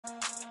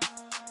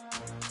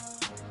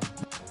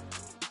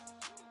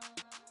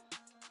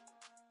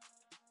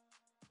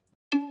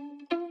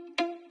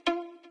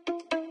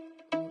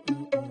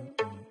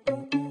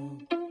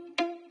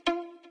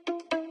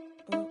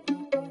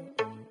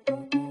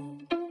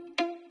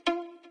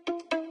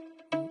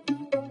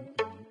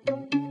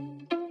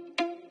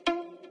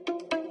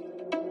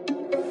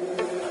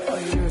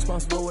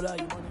responsible without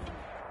you.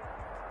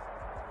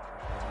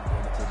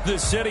 The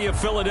city of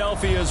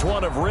Philadelphia is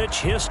one of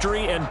rich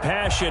history and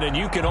passion, and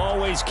you can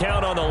always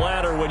count on the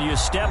latter when you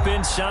step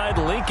inside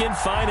Lincoln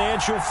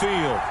Financial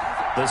Field.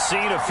 The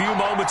scene a few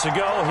moments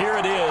ago, here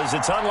it is.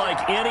 It's unlike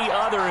any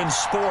other in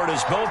sport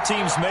as both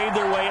teams made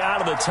their way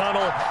out of the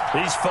tunnel.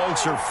 These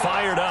folks are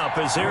fired up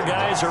as their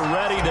guys are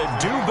ready to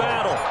do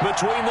battle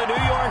between the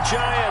New York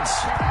Giants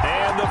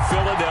and the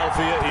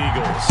Philadelphia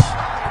Eagles.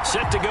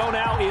 Set to go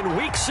now in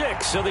Week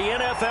 6 of the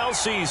NFL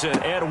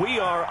season, and we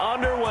are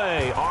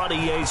underway on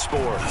EA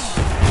Sports.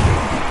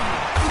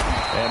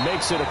 And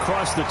makes it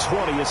across the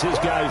 20 as his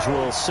guys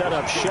will set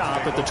up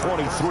shop at the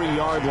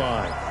 23-yard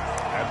line.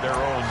 At their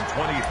own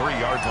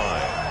 23-yard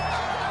line.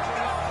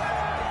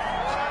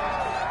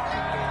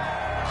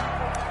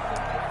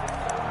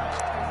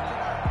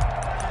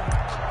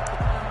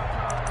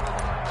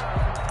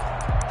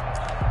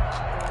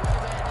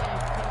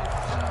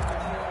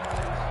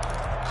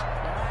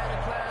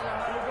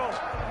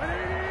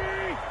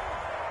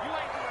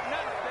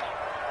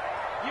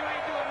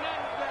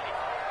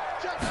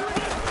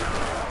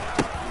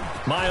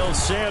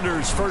 Miles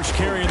Sanders, first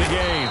carry of the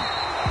game.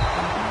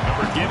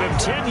 Give him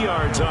 10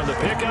 yards on the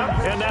pickup,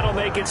 and that'll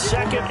make it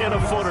second and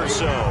a foot or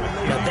so.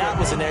 Now, that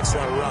was an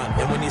excellent run.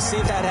 And when you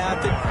see that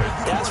happen,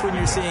 that's when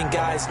you're seeing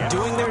guys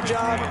doing their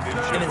job,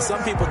 and then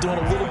some people doing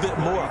a little bit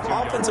more.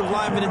 Offensive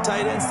linemen and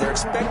tight ends, they're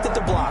expected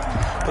to block.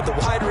 But the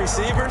wide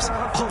receivers,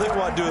 all they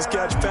want to do is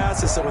catch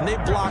passes. So when they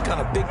block on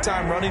a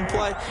big-time running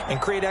play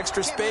and create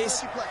extra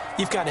space,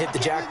 you've kind of hit the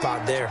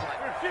jackpot there.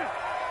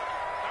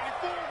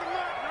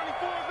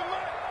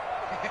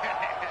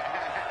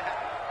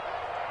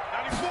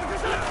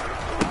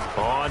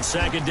 On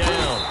second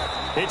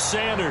down, it's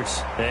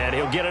Sanders, and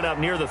he'll get it up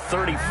near the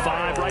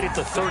 35, right at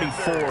the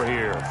 34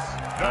 here.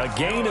 A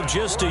gain of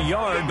just a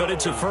yard, but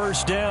it's a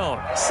first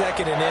down.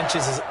 Second and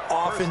inches is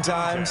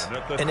oftentimes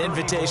an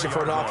invitation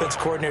for an offense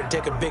coordinator to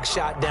take a big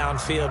shot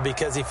downfield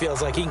because he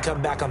feels like he can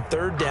come back on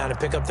third down and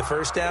pick up the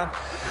first down.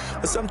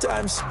 But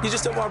sometimes you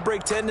just don't want to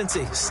break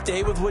tendency.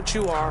 Stay with what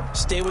you are,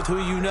 stay with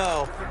who you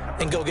know,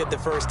 and go get the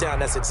first down.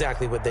 That's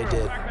exactly what they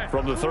did.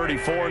 From the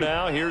 34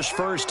 now, here's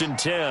first and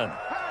 10.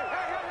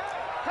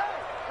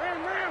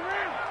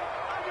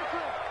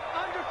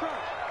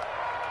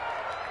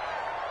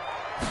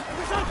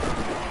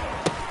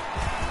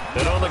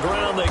 And on the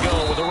ground they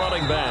go with a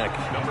running back.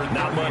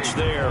 Not much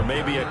there.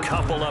 Maybe a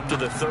couple up to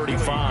the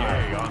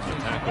 35.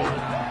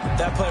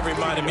 That play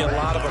reminded me a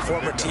lot of a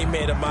former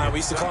teammate of mine. We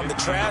used to call him the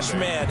trash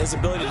man. His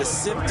ability to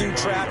sift through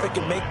traffic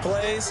and make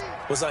plays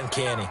was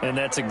uncanny. And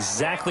that's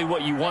exactly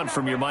what you want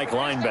from your Mike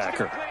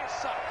linebacker.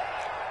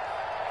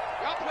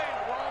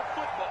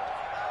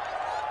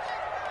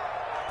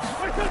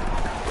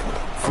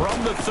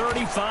 From the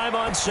 35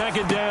 on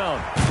second down,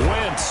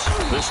 Wentz.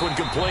 This one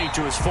complete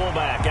to his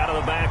fullback out of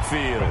the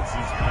backfield.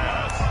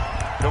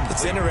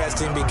 It's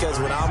interesting because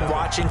when I'm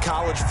watching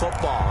college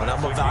football and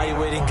I'm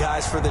evaluating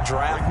guys for the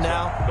draft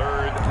now,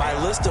 my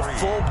list of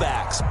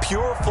fullbacks,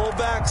 pure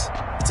fullbacks,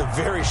 it's a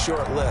very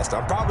short list.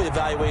 I'm probably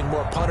evaluating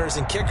more punters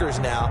and kickers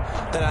now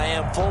than I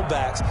am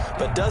fullbacks,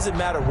 but it doesn't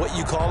matter what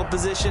you call a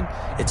position,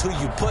 it's who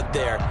you put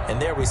there,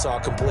 and there we saw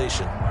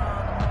completion.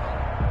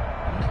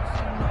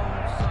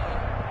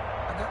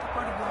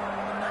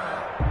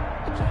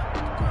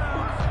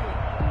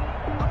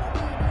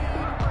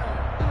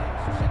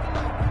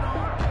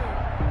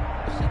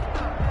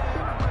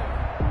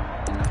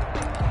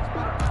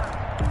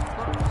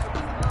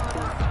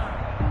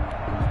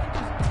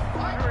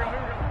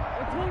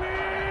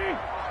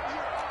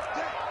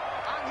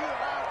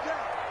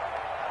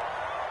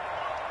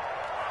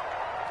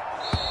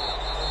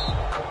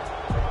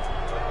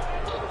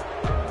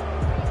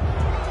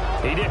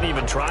 He didn't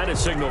even try to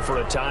signal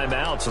for a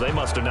timeout, so they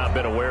must have not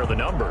been aware of the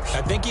numbers.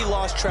 I think he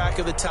lost track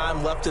of the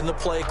time left in the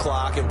play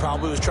clock and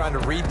probably was trying to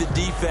read the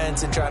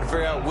defense and trying to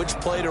figure out which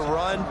play to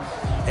run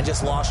and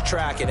just lost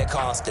track, and it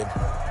cost him.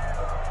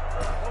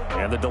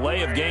 And the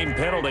delay of game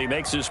penalty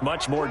makes this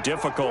much more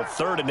difficult.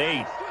 3rd and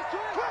 8.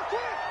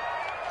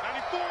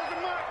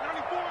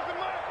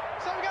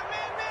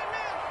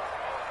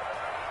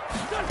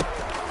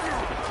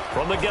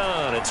 From the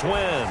gun, it's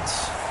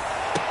Wentz.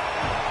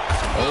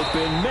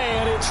 Open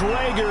man, it's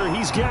Rager.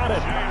 He's got it.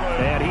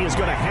 And he is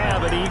going to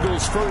have an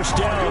Eagles first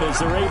down as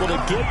they're able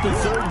to get the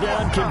third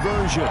down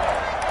conversion.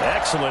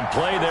 Excellent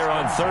play there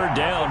on third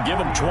down. Give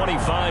him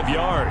 25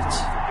 yards.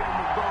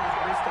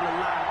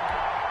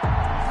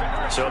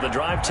 So the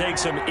drive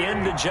takes him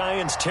into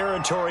Giants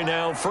territory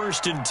now.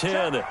 1st and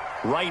 10,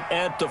 right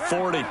at the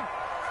 40.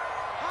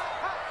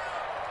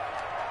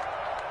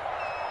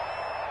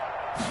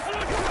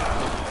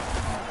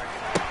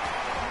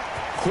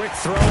 Quick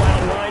throw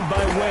outlined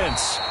by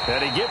Wentz.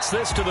 And he gets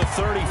this to the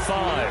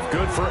 35.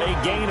 Good for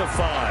a gain of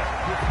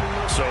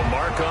 5. So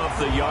mark off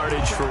the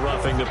yardage for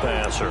roughing the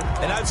passer.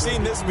 And I've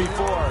seen this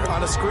before.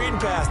 On a screen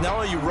pass, not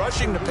only are you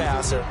rushing the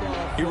passer,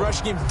 you're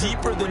rushing him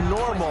deeper than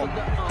normal.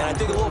 And I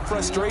think a little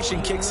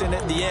frustration kicks in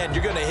at the end.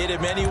 You're going to hit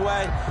him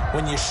anyway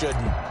when you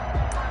shouldn't.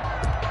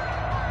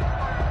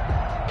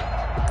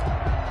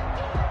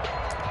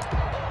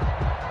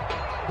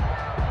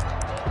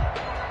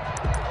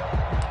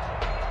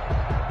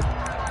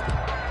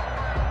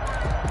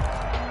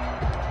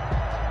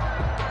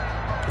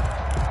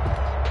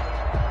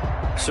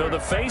 So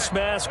the face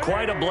mask,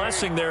 quite a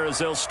blessing there as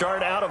they'll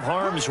start out of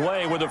harm's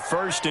way with a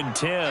 1st and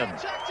 10.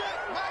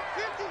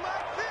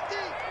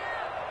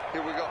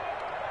 Here we go.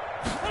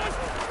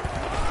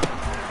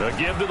 The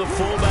give to the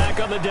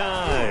fullback on the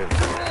dive.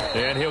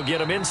 And he'll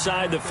get him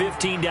inside the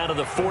 15 down to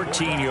the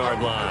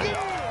 14-yard line.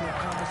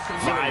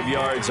 5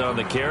 yards on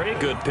the carry.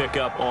 Good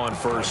pickup on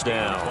 1st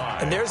down.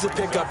 And there's the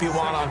pickup you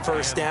want on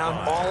 1st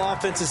down. All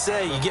offenses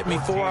say, you get me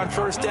 4 on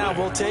 1st down,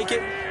 we'll take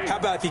it. How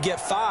about if you get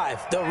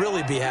 5? They'll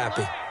really be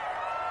happy.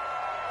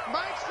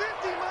 Mike's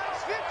 50,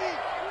 Mike's 50.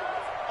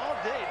 All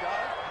day,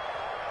 dog.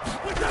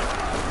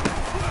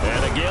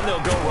 And again, they'll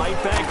go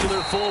right back to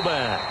their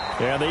fullback.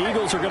 And the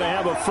Eagles are going to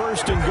have a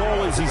 1st and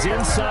goal as he's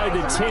inside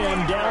the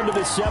 10 down to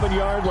the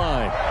 7-yard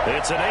line.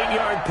 It's an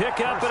 8-yard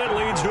pickup, and it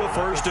leads to a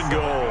 1st and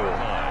goal.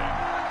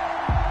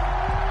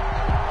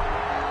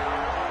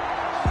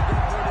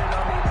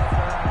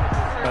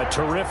 A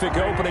terrific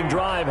opening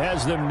drive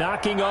has them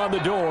knocking on the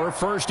door.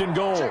 1st and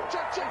goal.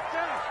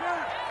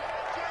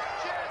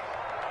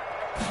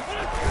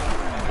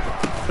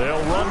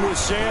 They'll run with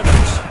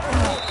Sanders.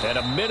 And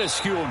a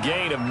minuscule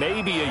gain of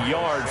maybe a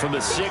yard from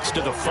the 6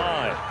 to the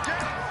 5.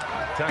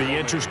 Be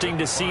interesting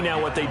to see now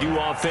what they do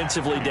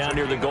offensively down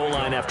near the goal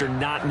line after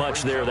not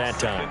much there that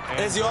time.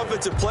 As the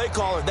offensive play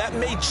caller, that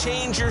may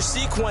change your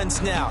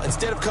sequence now.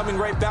 Instead of coming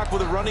right back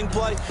with a running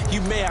play, you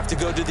may have to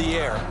go to the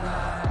air.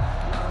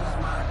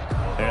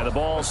 And the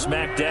ball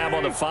smack dab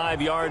on the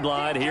 5-yard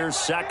line. Here's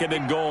 2nd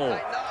and goal.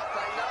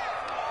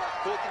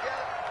 Pull it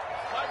together.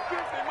 Mike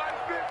 50,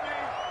 Mike 50.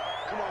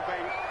 Come on,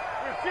 baby.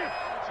 We're 50.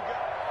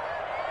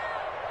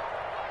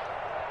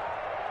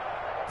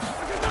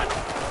 What you got?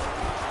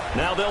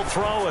 Now they'll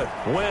throw it.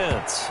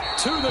 Wentz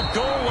to the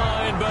goal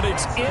line, but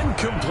it's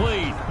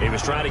incomplete. He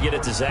was trying to get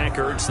it to Zach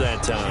Ertz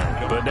that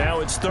time. But now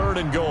it's 3rd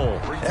and goal.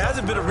 It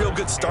hasn't been a real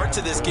good start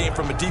to this game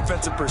from a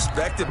defensive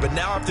perspective, but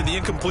now after the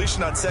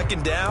incompletion on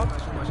 2nd down,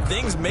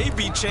 things may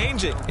be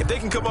changing. If they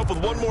can come up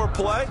with one more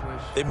play,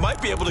 they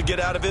might be able to get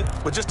out of it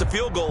with just a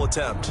field goal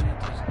attempt.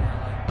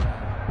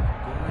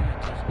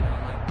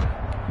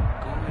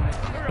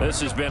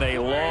 This has been a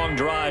long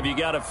drive. You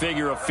got to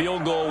figure a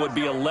field goal would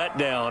be a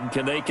letdown.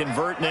 Can they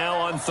convert now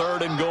on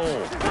 3rd and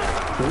goal?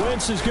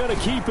 Wentz is going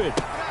to keep it.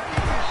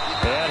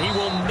 And he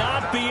will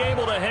not be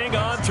able to hang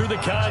on through the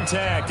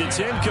contact. It's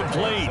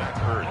incomplete.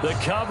 The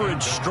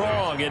coverage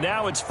strong, and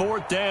now it's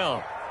 4th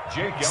down.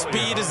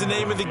 Speed is the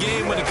name of the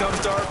game when it comes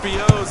to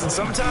RPOs, and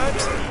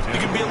sometimes you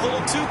can be a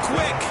little too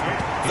quick,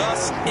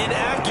 thus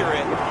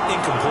inaccurate,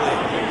 incomplete.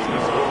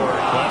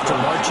 After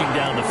marching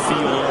down the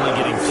field, only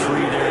getting 3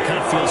 there, it kind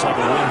of feels like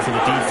a win for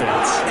the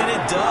defense. And it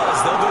does.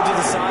 They'll go to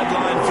the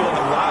sideline feeling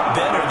a lot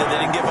better that they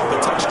didn't give up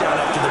a touchdown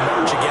after the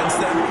march against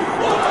them.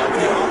 Well, if I were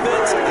the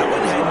offense, I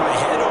wouldn't hang my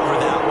head over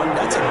that one.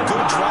 That's a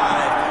good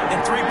drive, and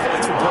 3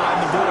 points were put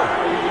on the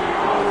board.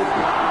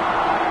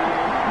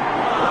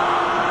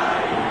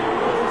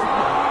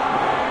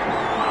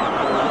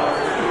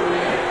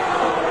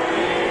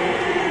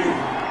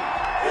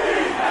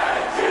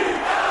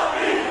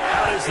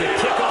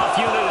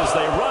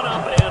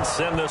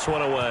 Send this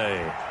one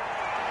away.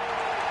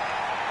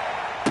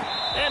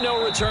 And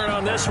no return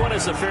on this one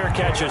as the fair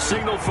catch is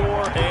signaled for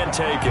and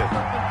taken.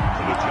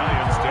 So the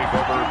Giants take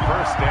over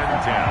 1st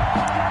and 10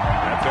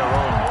 at their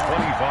own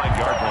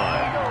 25-yard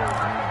line.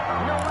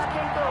 No, I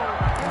can't go.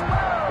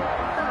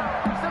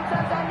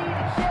 Sometimes I need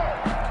a check.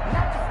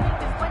 Not the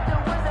sneakers, but the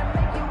ones that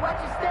make you watch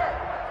your step.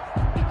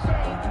 It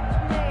changed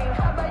name.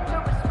 How about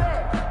your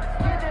respect?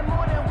 Give them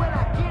more than what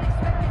I get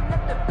expecting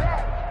at the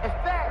back. In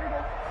fact,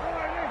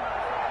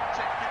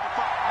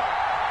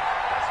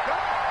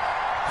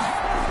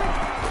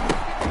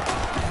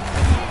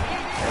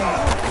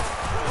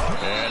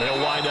 and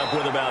he'll wind up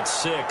with about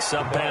 6,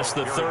 up past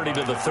the 30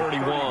 to the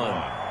 31.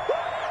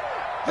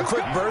 A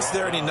quick burst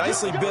there, and he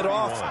nicely bit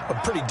off a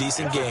pretty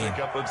decent gain.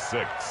 Pick up at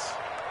 6.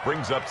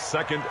 Brings up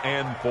 2nd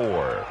and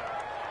 4.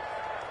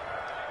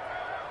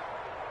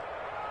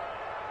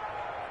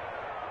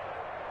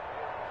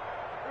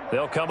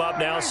 They'll come up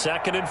now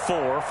 2nd and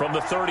 4 from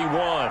the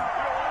 31.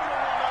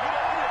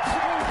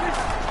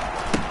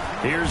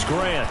 Here's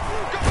Grant.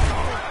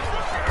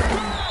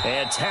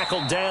 And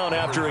tackled down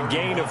after a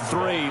gain of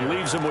 3.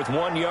 Leaves him with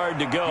 1 yard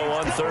to go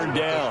on 3rd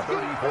down.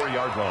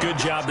 34-yard line. Good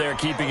job there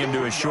keeping him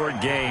to a short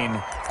gain.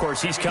 Of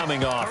course, he's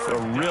coming off a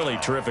really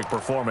terrific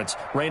performance,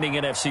 reigning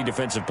NFC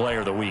Defensive Player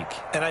of the Week.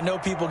 And I know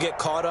people get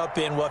caught up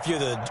in, well, if you're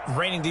the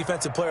reigning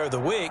Defensive Player of the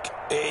Week,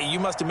 you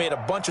must have made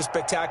a bunch of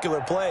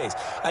spectacular plays.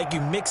 I think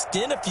you mixed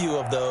in a few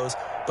of those,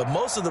 but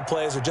most of the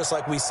plays are just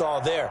like we saw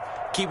there.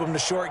 Keep them to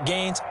short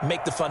gains,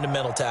 make the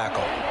fundamental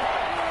tackle.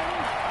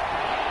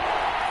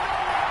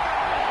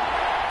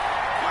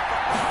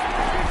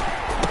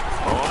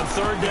 On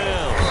 3rd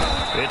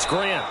down, it's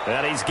Grant,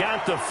 and he's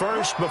got the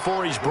first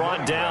before he's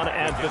brought down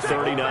at the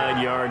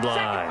 39-yard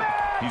line.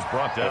 He's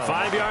brought down.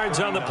 5 yards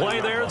on the play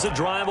there as the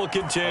drive will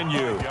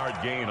continue. 5-yard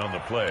gain on the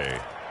play.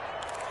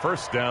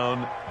 1st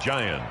down,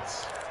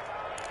 Giants.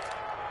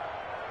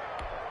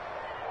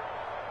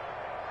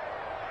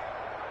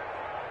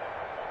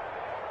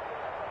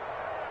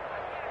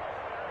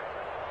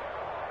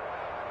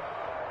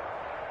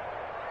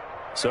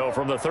 So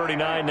from the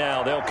 39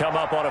 now, they'll come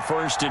up on a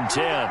 1st and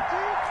 10.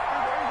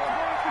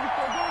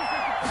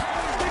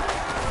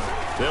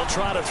 They'll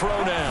try to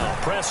throw now.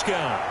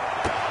 Prescott.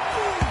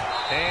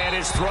 And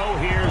his throw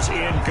here's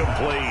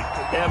incomplete.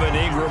 Evan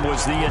Ingram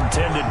was the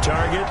intended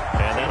target,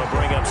 and that'll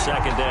bring up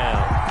 2nd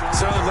down.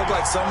 Certainly looked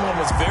like someone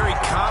was very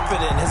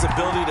confident in his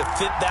ability to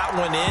fit that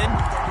one in.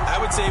 I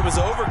would say he was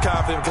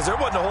overconfident because there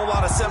wasn't a whole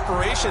lot of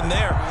separation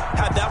there.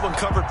 Had that one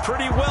covered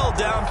pretty well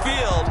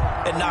downfield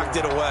and knocked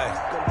it away.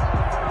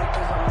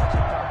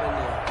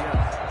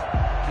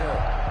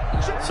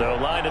 So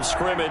line of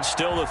scrimmage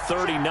still the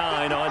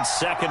 39 on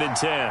 2nd and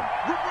 10.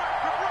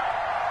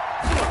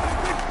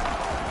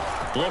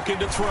 Looking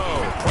to throw.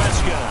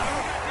 Prescott.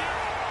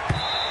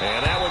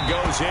 And that one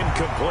goes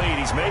incomplete.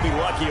 He's maybe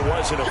lucky it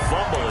wasn't a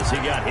fumble as he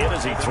got hit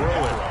as he threw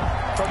it.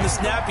 From the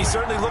snap, he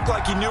certainly looked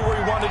like he knew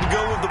where he wanted to go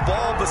with the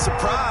ball, but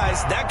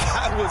surprise, that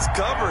guy was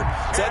covered.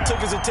 So that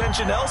took his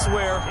attention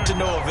elsewhere to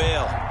no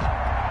avail.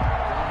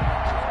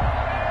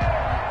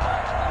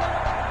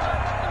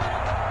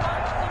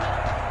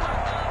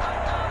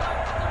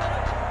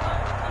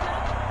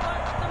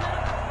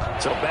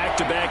 So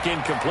back-to-back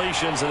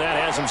incompletions, and that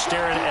has him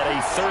staring at a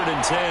 3rd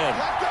and 10.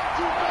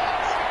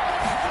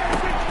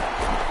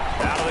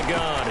 Out of the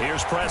gun,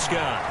 here's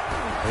Prescott.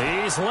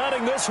 He's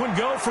letting this one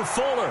go for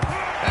Fuller.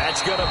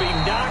 That's going to be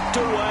knocked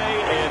away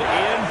and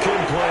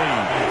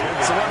incomplete.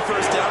 So 1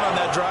 first down on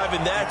that drive,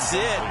 and that's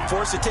it.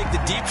 Forced to take the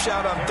deep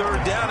shot on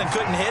 3rd down and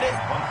couldn't hit it.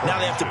 Now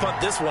they have to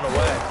punt this one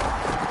away.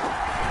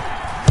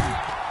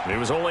 He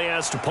was only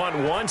asked to punt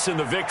once in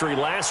the victory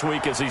last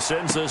week as he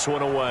sends this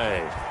one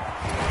away.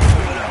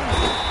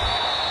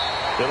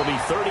 It'll be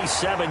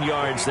 37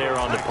 yards there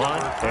on the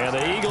punt, and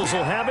the Eagles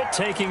will have it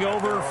taking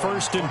over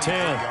 1st and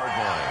 10.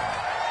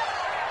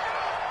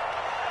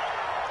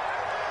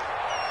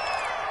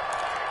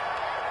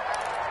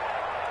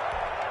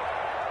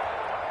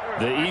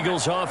 The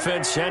Eagles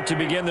offense set to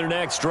begin their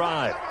next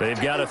drive.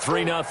 They've got a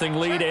 3-0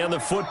 lead and the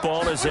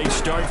football as they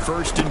start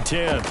 1st and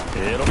 10.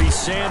 It'll be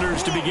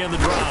Sanders to begin the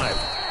drive.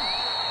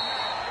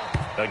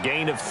 A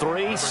gain of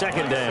 3,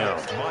 2nd down.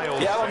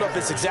 Yeah, I don't know if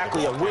it's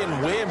exactly a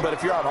win-win, but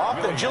if you're on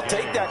offense, you'll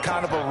take that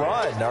kind of a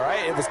run, all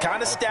right? It was kind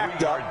of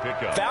stacked up,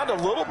 found a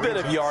little bit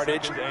of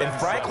yardage, and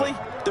frankly,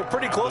 they're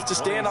pretty close to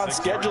staying on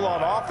schedule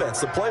on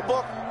offense. The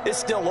playbook is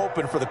still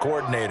open for the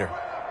coordinator.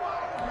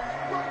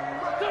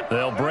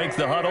 They'll break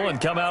the huddle and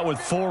come out with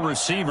 4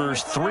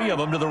 receivers, 3 of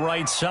them to the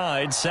right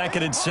side,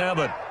 2nd and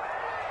 7.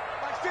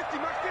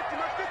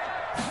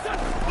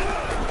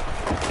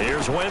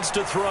 Here's Wentz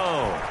to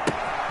throw.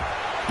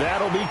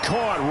 That'll be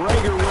caught.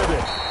 Rager with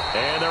it.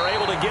 And they're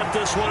able to get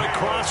this one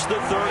across the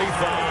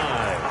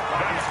 35.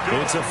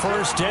 It's a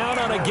 1st down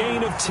on a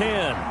gain of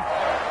 10.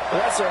 Well,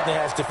 that certainly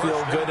has to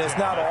feel good. It's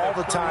not all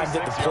the time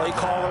that the play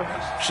caller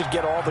should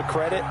get all the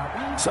credit.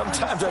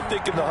 Sometimes I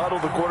think in the huddle,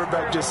 the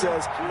quarterback just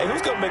says, hey,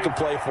 who's going to make a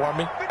play for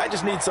me? I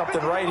just need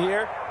something right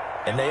here.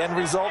 And the end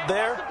result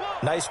there,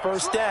 nice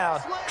 1st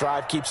down.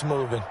 Drive keeps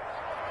moving.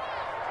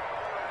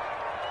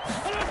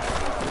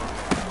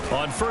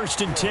 On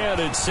 1st and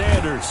 10, it's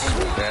Sanders.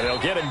 And they'll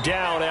get him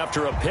down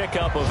after a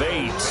pickup of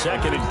 8,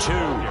 2nd and 2.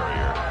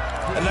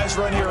 A nice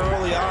run here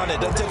early on. It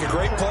doesn't take a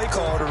great play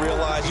caller to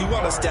realize you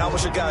want to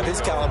establish a guy of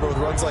his caliber with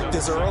runs like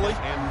this early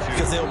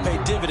because they'll pay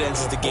dividends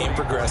as the game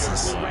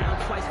progresses.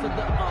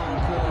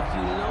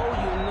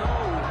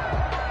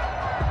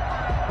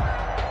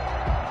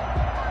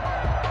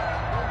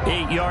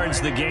 8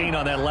 yards the gain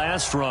on that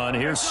last run.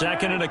 Here's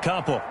 2nd and a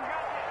couple.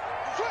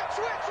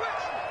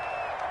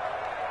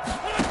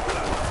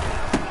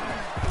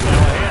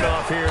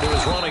 Here to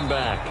his running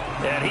back,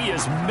 and he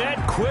is met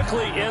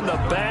quickly in the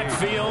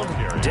backfield.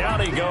 Down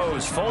he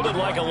goes, folded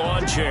like a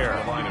lawn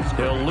chair.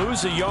 He'll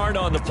lose a yard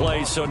on the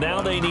play, so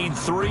now they need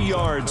 3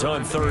 yards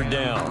on 3rd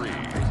down.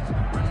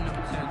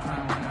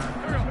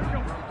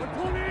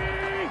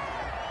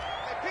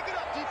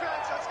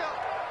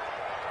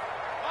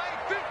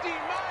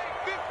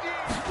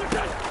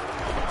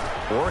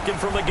 Working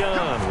from the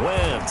gun,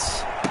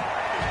 Wentz.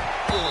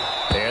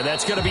 And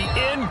that's going to be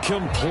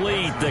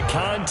incomplete. The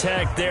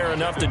contact there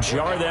enough to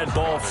jar that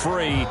ball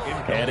free,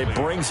 and it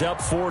brings up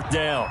 4th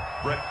down.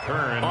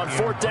 On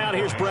 4th down,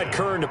 here's Brett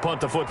Kern to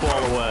punt the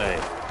football away.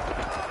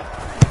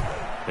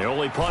 He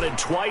only punted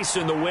twice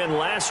in the win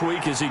last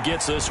week as he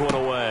gets this one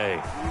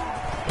away.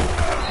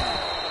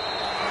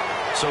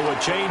 So a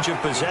change of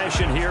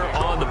possession here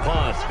on the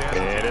punt,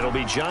 and it'll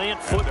be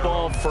Giant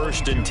football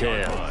 1st and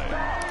 10.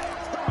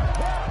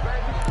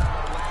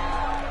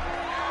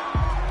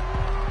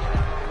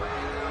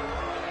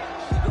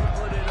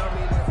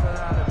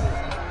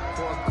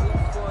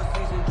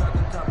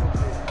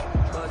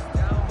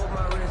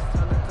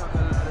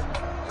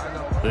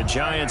 The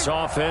Giants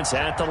offense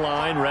at the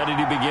line, ready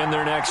to begin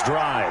their next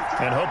drive,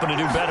 and hoping to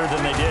do better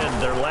than they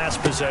did their last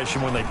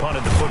possession when they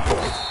punted the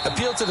football.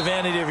 Appeal to the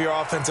vanity of your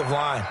offensive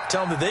line.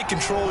 Tell them that they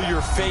control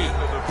your fate.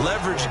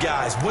 Leverage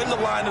guys. Win the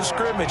line of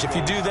scrimmage. If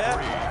you do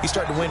that, you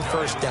start to win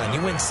 1st down.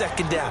 You win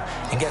 2nd down.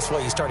 And guess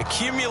what? You start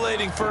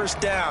accumulating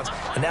 1st downs,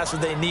 and that's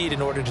what they need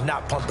in order to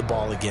not punt the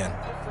ball again.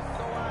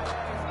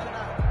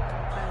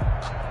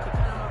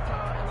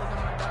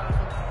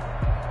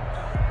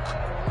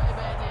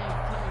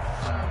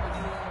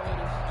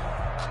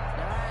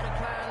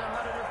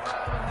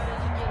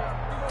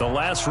 The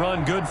last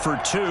run good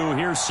for 2.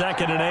 Here's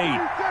 2nd and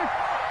 8.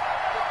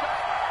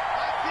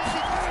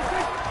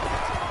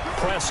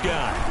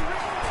 Prescott.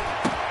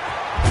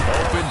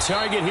 Open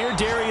target here,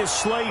 Darius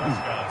Slayton.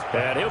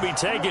 And he'll be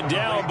taken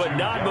down, but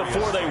not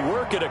before they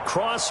work it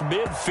across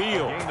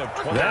midfield.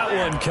 That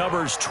one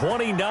covers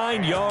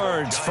 29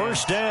 yards.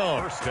 First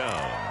down.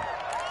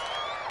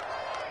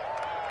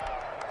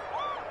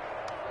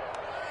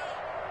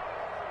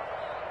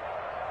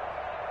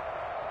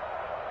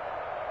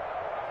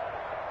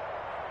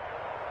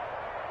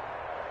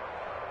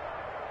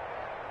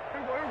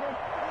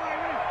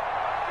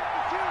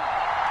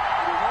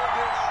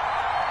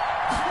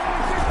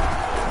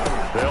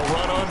 They'll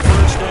run on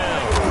first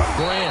down.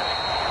 Grant.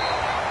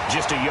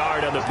 Just a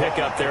yard on the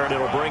pickup there, and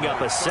it'll bring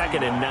up a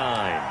 2nd and 9.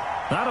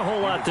 Not a whole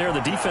lot there.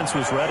 The defense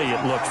was ready,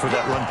 it looked, for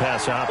that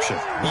run-pass option.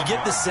 You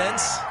get the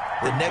sense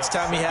that next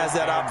time he has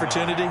that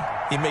opportunity,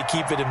 he may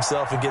keep it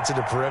himself and get to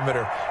the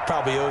perimeter.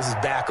 Probably owes his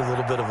back a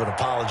little bit of an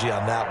apology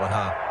on that one,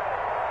 huh?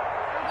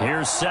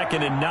 Here's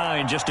 2nd and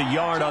 9, just a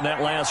yard on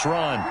that last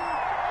run.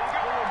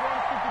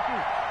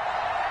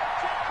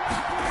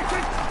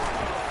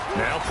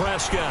 Now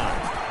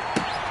Prescott.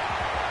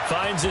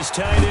 Finds his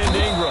tight end,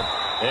 Ingram.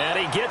 And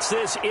he gets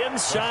this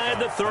inside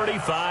the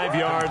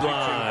 35-yard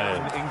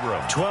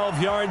line. 12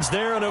 yards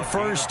there and a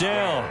first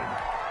down.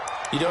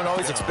 You don't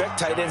always expect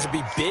tight ends to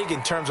be big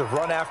in terms of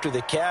run after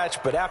the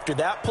catch, but after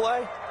that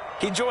play,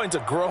 he joins a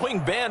growing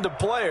band of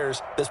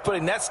players that's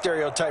putting that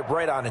stereotype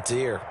right on its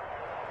ear.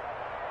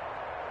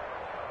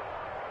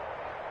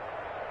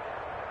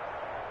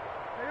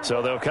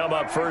 So they'll come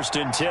up 1st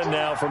and 10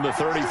 now from the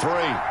 33.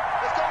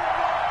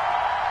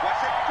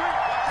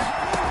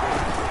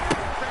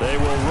 They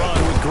will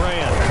run with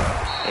Grant.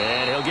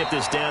 And he'll get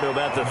this down to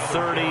about the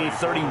 30,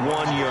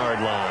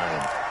 31-yard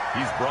line.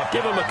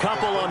 Give him a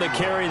couple on the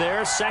carry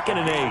there. 2nd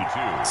and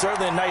 8.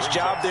 Certainly a nice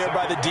job there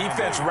by the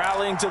defense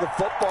rallying to the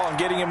football and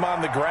getting him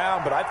on the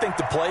ground. But I think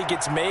the play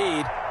gets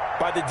made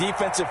by the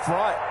defensive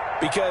front.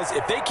 Because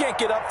if they can't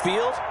get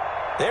upfield,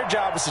 their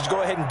job is to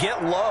go ahead and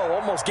get low,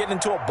 almost get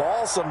into a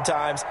ball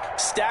sometimes,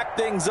 stack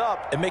things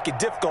up, and make it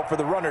difficult for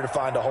the runner to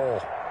find a hole.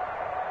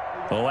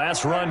 The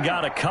last run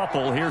got a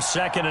couple. Here's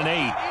 2nd and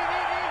 8.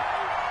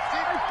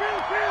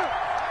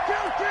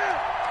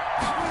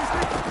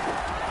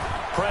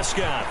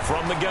 Prescott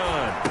from the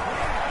gun.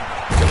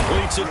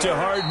 Completes it to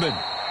Hardman.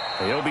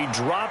 He'll be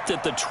dropped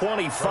at the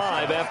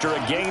 25 after a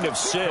gain of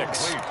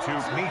 6.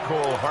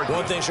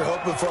 One thing you're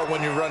hoping for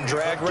when you run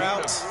drag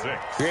routes,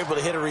 you're able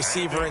to hit a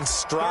receiver in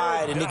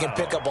stride, and he can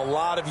pick up a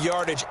lot of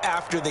yardage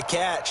after the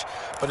catch.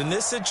 But in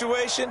this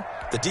situation,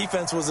 the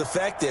defense was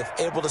effective,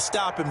 able to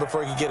stop him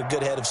before he could get a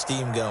good head of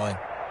steam going.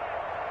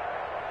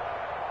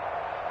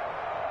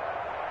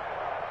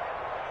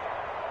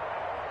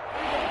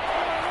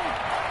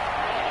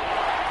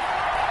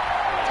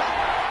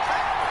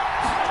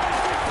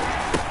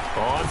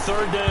 On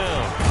 3rd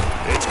down,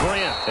 it's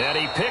Grant, and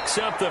he picks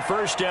up the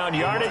first down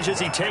yardage as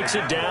he takes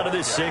it down to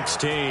the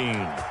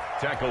 16.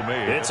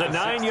 It's a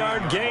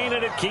 9-yard gain,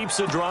 and it keeps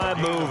the drive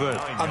moving.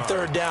 On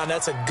 3rd down,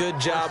 that's a good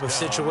job of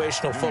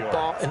situational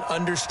football and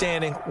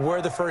understanding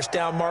where the first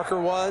down marker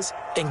was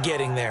and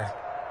getting there.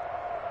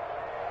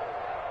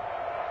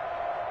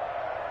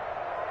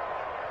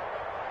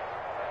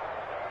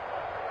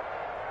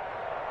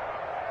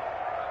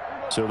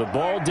 So the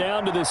ball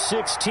down to the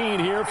 16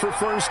 here for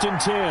 1st and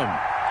 10.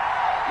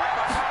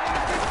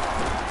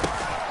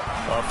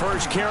 A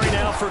first carry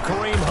now for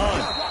Kareem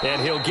Hunt,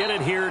 and he'll get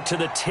it here to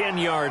the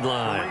 10-yard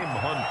line.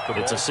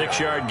 It's a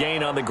 6-yard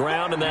gain on the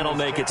ground, and that'll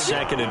make it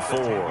 2nd and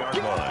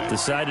 4.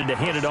 Decided to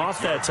hand it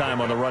off that time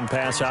on the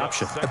run-pass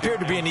option. Appeared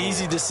to be an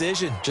easy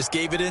decision. Just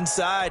gave it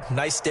inside.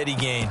 Nice, steady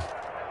gain.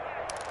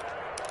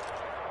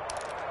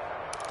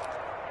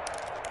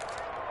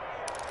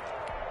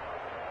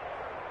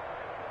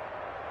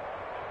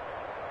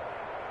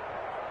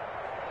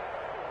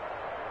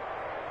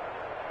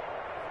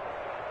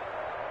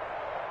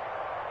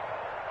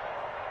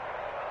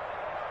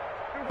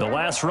 The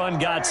last run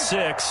got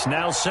 6,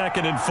 now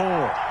 2nd and 4.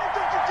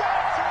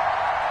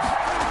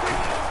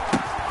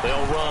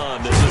 They'll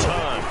run. This is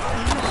Hunt.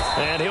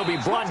 And he'll be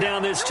brought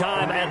down this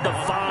time at the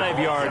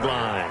 5-yard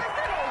line.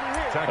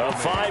 A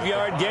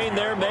 5-yard gain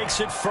there makes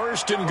it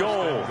 1st and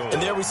goal.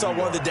 And there we saw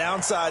one of the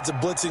downsides of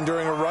blitzing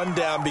during a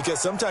rundown,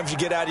 because sometimes you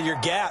get out of your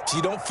gaps.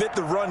 You don't fit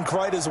the run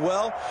quite as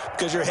well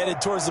because you're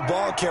headed towards the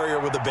ball carrier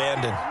with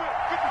abandon.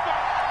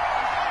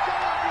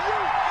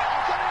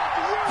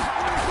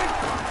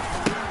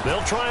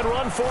 They'll try and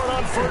run for it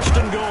on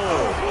 1st and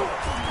goal.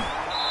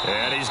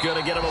 And he's going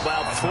to get him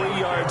about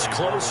 3 yards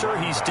closer.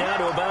 He's down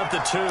to about the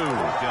 2.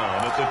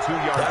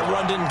 That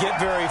run didn't get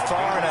very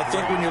far, and I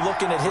think when you're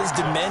looking at his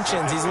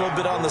dimensions, he's a little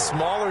bit on the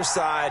smaller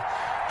side.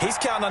 He's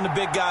counting on the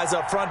big guys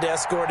up front to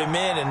escort him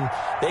in, and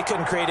they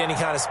couldn't create any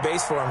kind of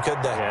space for him,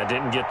 could they? Yeah,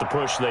 didn't get the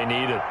push they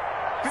needed.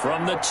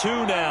 From the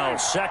 2 now,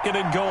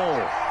 2nd and goal.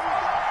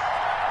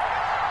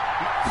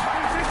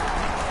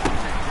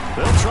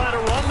 They'll try to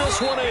run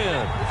this one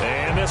in.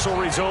 And this will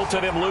result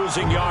in him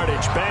losing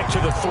yardage back to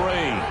the 3.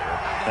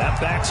 That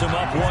backs him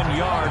up 1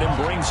 yard and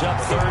brings up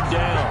 3rd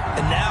down.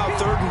 And now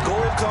 3rd and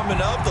goal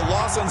coming up. The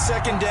loss on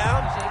 2nd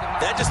down.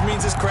 That just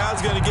means this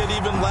crowd's going to get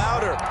even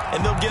louder. And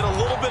they'll get a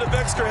little bit of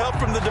extra help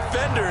from the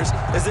defenders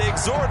as they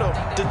exhort them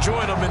to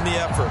join them in the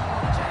effort.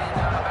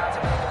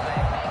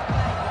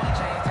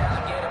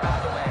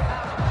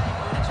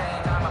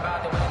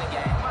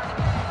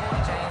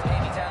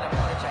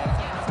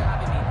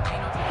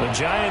 The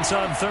Giants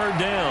on 3rd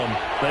down.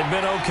 They've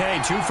been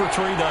okay, 2 for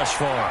 3 thus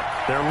far.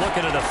 They're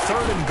looking at a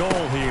 3rd and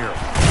goal here.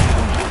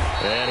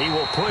 And he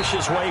will push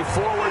his way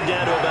forward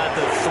down to about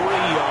the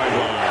 3-yard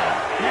line.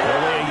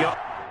 Only a yard.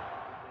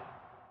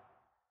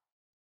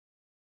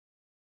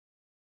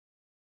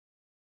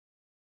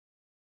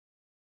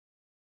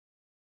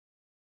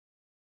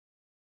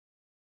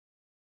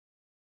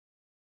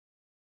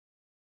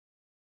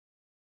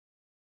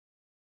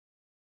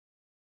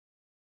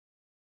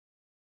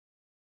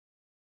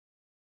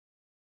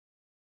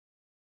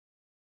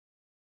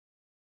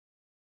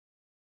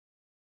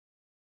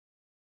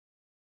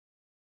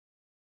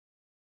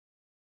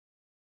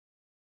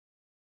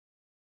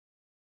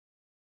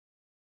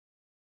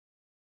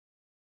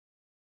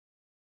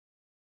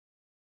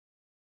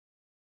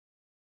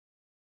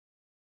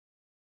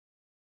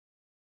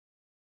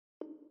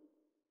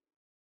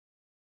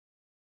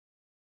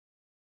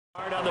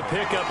 On the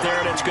pickup there,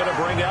 and it's going to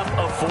bring up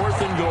a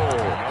 4th and goal.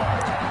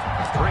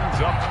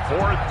 Brings up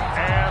 4th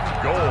and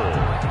goal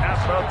at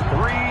the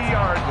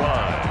 3-yard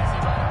line.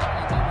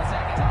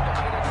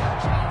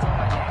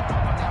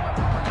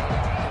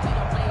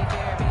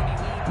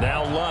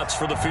 Now Lutz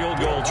for the field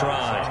goal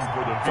try.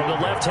 From the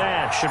left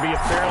hash, should be a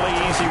fairly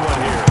easy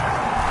one here.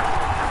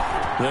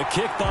 The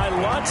kick by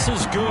Lutz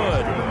is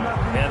good,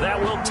 and that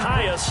will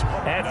tie us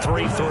at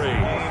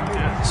 3-3.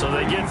 So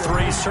they get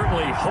 3,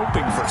 certainly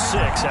hoping for 6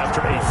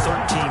 after a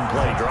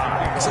 13-play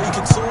drive. So you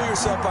console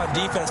yourself on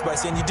defense by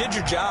saying you did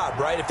your job,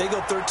 right? If they go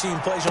 13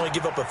 plays, you only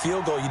give up a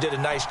field goal, you did a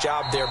nice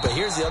job there. But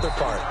here's the other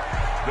part.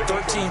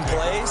 13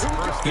 plays,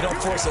 you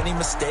don't force any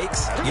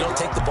mistakes, you don't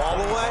take the ball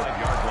away.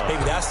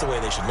 Maybe that's the way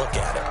they should look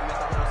at it.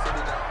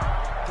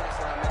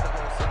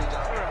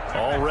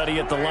 Already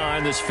at the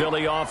line, this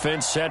Philly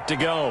offense set to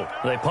go.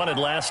 They punted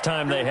last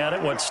time they had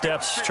it. What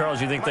steps,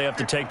 Charles, you think they have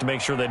to take to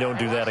make sure they don't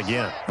do that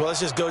again? Well, let's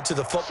just go to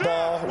the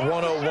football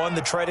 101,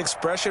 the trade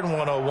expression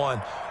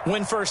 101.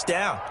 Win 1st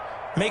down.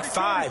 Make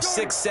 5,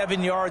 6,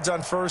 7 yards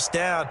on 1st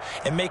down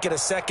and make it a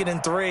 2nd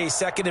and 3,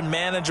 2nd and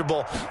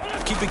manageable.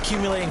 Keep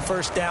accumulating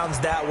 1st downs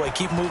that way.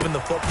 Keep moving the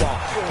football.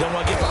 You don't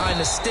want to get behind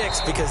the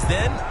sticks because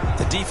then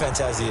the defense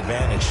has the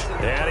advantage.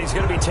 And he's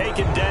going to be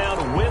taken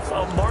down with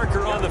a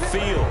marker on the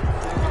field.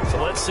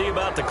 So let's see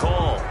about the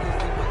call.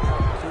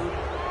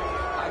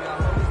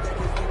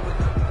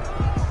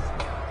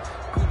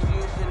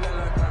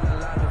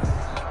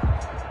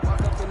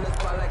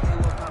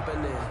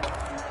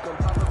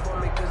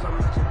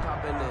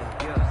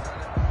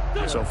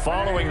 So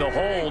following the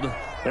hold,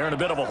 they're in a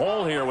bit of a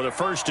hole here with a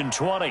 1st and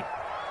 20.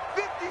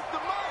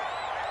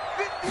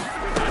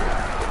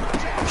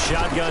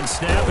 Shotgun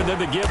snap and then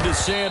the give to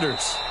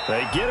Sanders.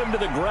 They get him to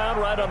the ground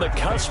right on the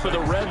cusp of the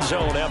red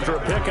zone after a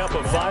pickup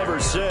of 5 or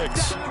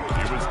 6.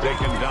 He was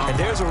taken down. And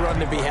there's a run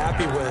to be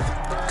happy with.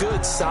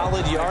 Good,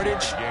 solid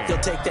yardage. He'll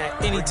take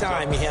that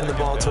anytime you hand the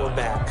ball to him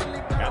back.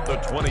 At the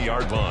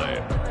 20-yard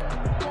line.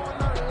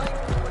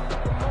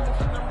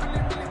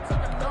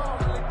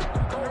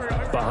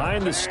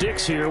 Behind the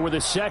sticks here with a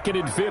 2nd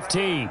and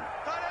 15.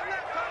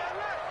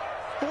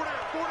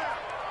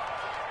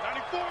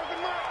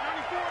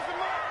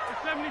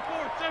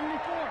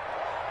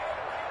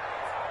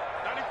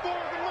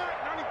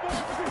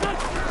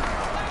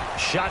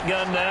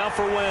 Shotgun now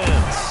for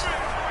Wentz.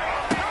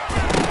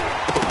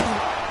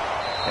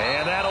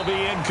 And that'll be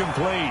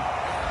incomplete.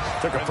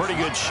 Took a pretty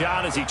good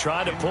shot as he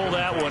tried to pull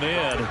that one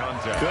in.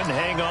 Couldn't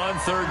hang on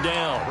 3rd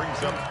down.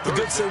 The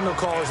good signal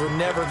callers will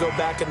never go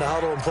back in the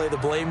huddle and play the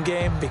blame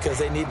game because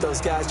they need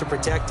those guys to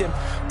protect him.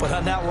 But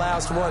on that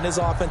last one, his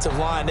offensive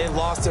line, they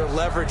lost their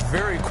leverage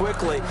very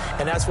quickly,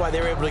 and that's why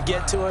they were able to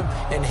get to him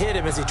and hit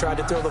him as he tried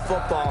to throw the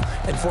football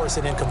and force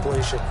an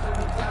incompletion.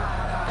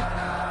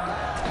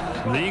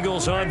 The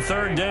Eagles on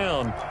 3rd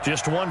down,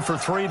 just 1 for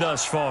 3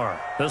 thus far.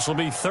 This will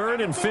be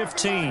 3rd and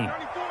 15.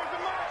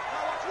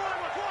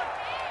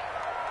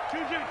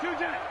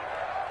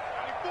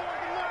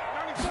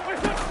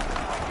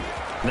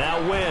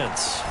 Now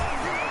Wentz.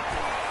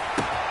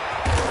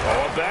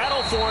 Oh, a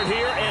battle for it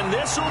here, and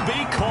this will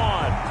be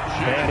caught.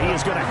 And he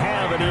is going to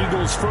have an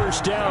Eagles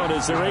 1st down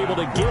as they're able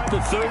to get the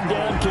 3rd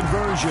down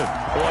conversion.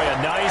 Boy,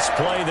 a nice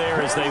play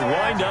there as they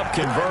wind up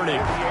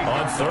converting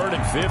on 3rd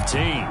and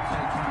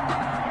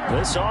 15.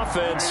 This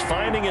offense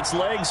finding its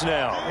legs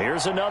now.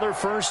 Here's another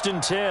 1st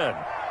and 10.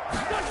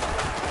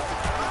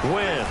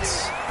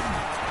 Wentz.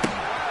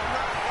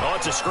 Oh,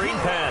 it's a screen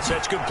pass.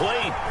 That's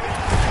complete.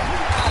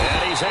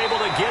 And he's able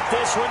to get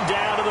this one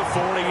down to the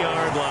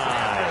 40-yard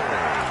line.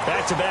 That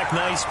back-to-back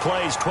nice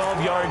plays.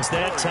 12 yards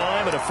that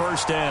time and a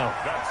first down.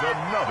 That's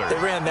another.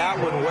 They ran that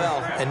one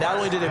well, and not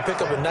only did they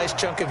pick up a nice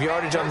chunk of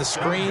yardage on the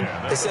screen,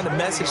 they sent a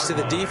message to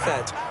the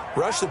defense.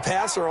 Rush the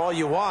passer all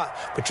you want,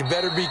 but you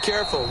better be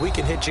careful. We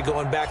can hit you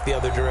going back the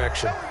other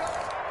direction.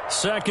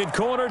 Second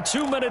quarter,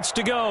 2 minutes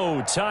to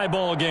go. Tie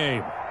ball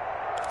game.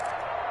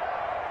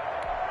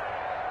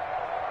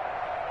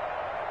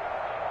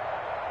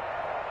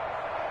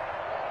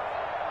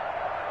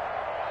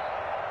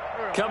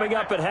 Coming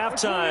up at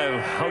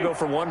halftime, I'll go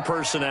from one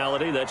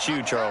personality, that's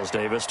you, Charles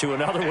Davis, to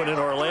another one in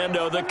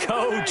Orlando, the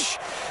coach.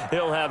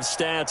 He'll have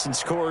stats and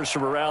scores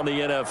from around the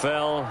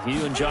NFL.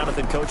 You and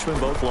Jonathan Coachman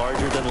both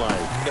larger than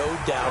life. No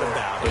doubt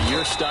about it. But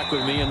you're stuck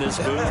with me in this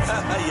booth,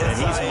 Yes,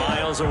 and he's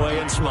miles away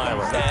and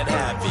smiling. And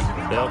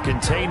happy. They'll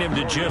contain him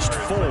to just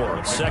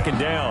 4. Second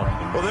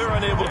down. Well, they're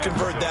unable to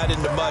convert that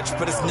into much,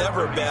 but it's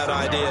never a bad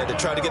idea to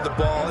try to get the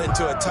ball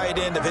into a tight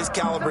end of his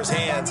caliber's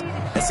hands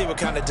and see what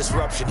kind of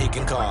disruption he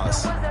can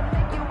cause.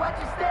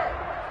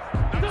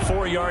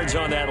 4 yards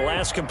on that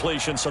last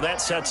completion, so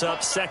that sets up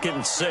 2nd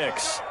and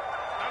 6.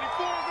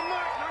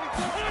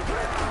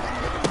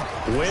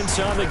 Wentz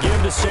on the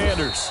give to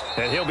Sanders,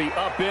 and he'll be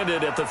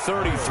upended at the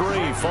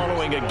 33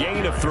 following a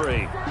gain of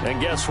 3.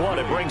 And guess what?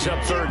 It brings up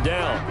 3rd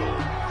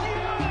down.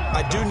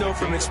 I do know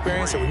from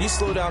experience that when you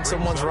slow down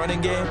someone's running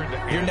game,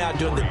 you're now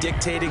doing the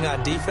dictating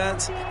on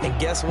defense. And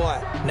guess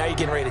what? Now you're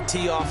getting ready to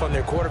tee off on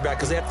their quarterback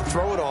because they have to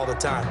throw it all the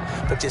time.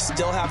 But you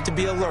still have to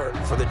be alert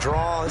for the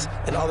draws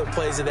and other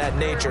plays of that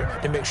nature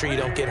to make sure you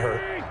don't get hurt.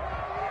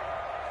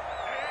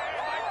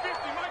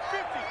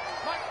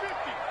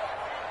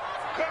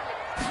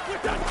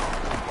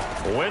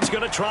 Wentz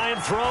going to try and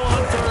throw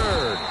on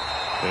 3rd.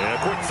 And a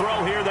quick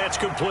throw here, that's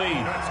complete.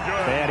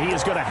 And he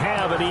is going to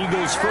have an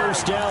Eagles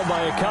first down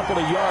by a couple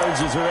of yards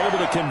as they're able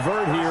to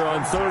convert here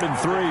on 3rd and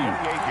 3.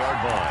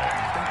 8-yard line.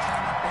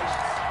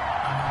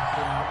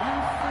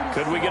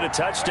 Could we get a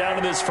touchdown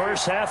in this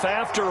first half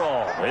after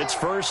all? It's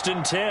 1st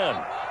and 10.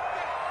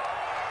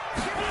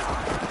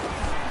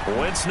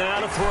 Wentz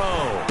now to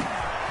throw.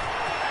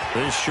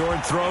 This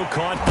short throw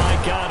caught by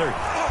Goddard.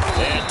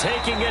 And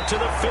taking it to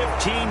the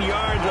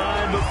 15-yard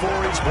line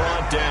before he's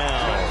brought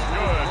down.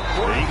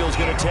 The Eagles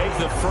going to take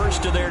the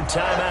first of their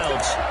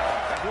timeouts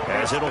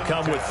as it'll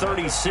come with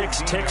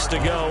 36 ticks to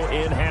go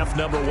in half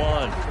number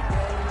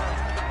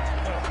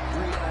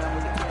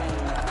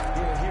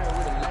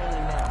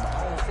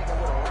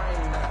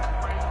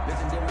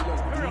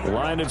 1.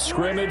 Line of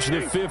scrimmage,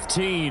 the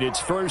 15. It's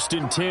 1st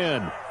and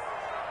 10.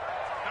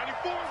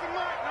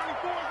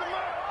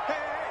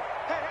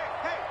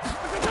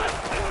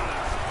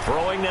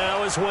 Throwing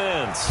now is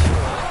Wentz.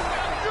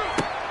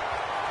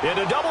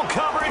 Into double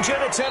coverage,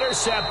 and it's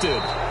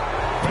intercepted.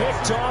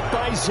 Picked off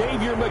by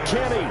Xavier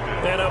McKinney.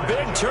 And a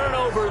big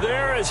turnover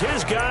there as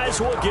his guys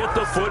will get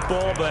the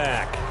football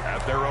back.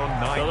 At their own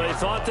 9. So they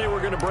thought they were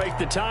going to break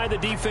the tie. The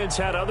defense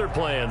had other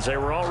plans. They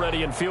were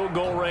already in field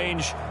goal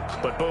range,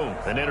 but boom,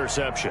 an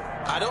interception.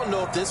 I don't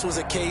know if this was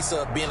a case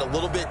of being a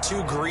little bit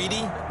too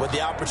greedy with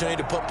the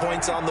opportunity to put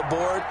points on the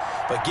board,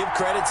 but give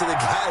credit to the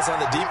guys on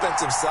the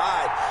defensive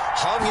side.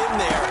 Hung in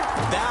there,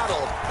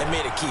 battled, and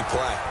made a key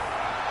play.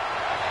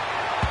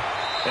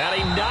 And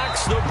he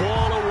knocks the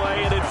ball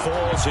away, and it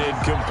falls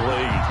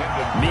incomplete.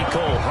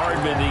 Mecole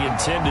Hardman, the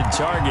intended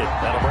target.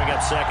 That'll bring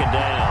up 2nd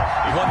down.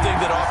 One thing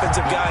that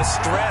offensive guys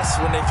stress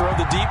when they throw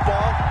the deep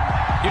ball,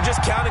 you're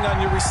just counting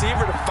on your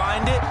receiver to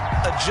find it,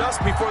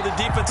 adjust before the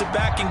defensive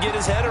back can get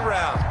his head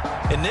around.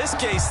 In this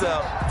case,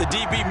 though, the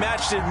DB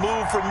matched it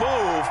move for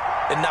move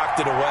and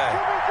knocked it away.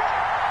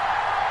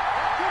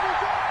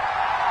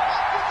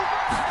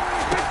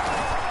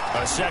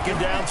 A 2nd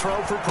down throw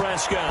for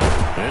Prescott.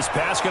 This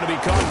pass going to be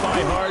caught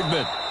by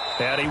Hardman.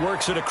 And he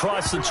works it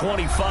across the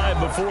 25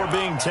 before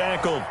being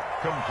tackled.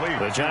 Complete.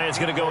 The Giants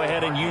going to go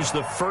ahead and use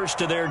the first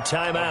of their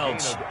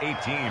timeouts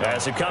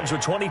as it comes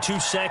with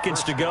 22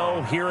 seconds to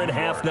go here in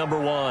half number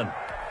 1.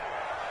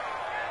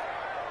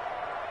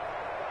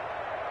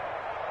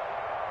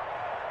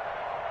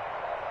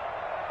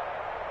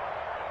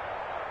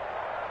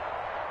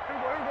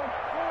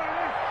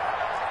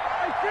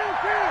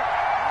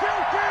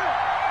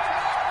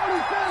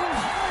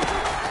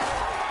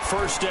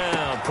 First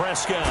down,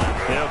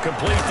 Prescott. They'll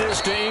complete this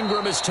to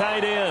Ingram as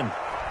tight end.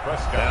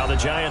 Now the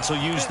Giants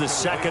will use the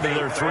 2nd of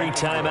their 3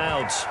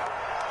 timeouts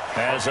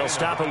as they'll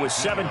stop it with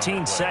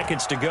 17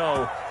 seconds to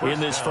go in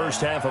this first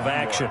half of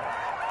action.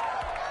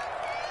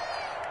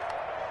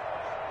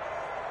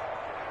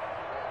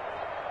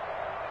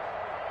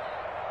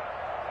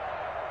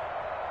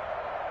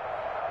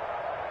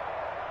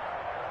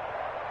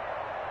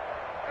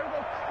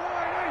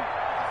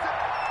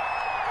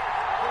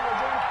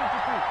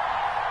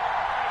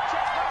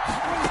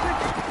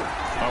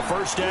 A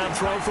first down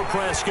throw for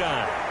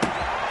Prescott.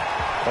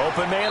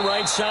 Open man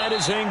right side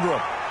is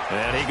Ingram.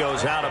 And he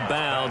goes out of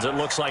bounds. It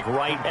looks like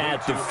right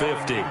at the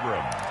 50.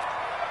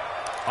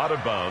 Out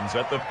of bounds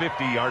at the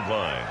 50-yard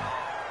line.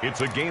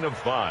 It's a gain of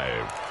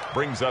 5.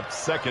 Brings up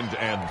 2nd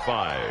and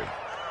 5.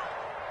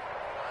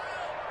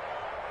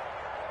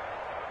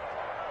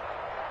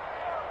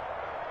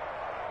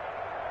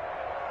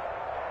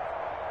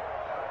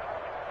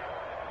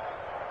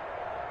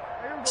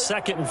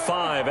 2nd and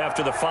 5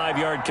 after the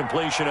 5-yard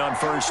completion on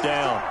first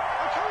down.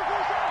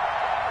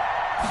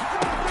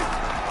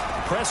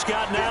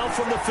 Prescott now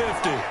from the 50.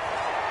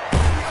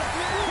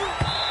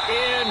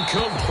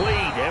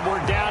 Incomplete, and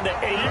we're down to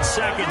 8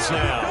 seconds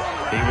now.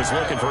 He was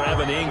looking for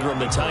Evan Ingram,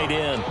 the tight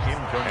end,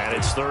 and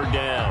it's 3rd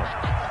down.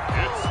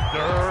 It's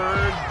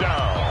 3rd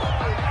down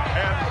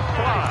and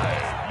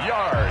 5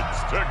 yards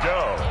to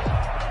go.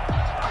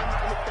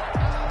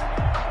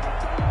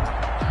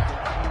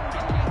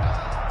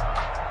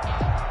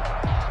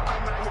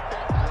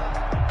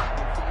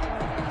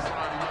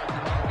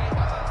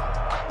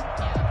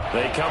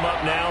 They come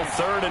up now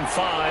 3rd and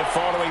 5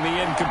 following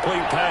the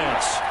incomplete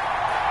pass.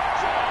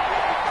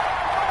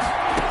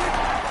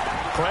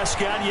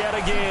 Prescott yet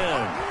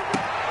again.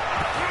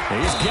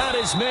 He's got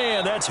his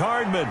man. That's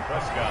Hardman.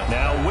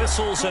 Now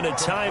whistles and a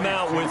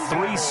timeout with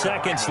 3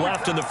 seconds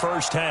left in the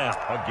first half.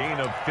 A gain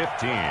of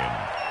 15.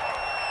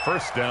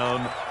 First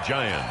down,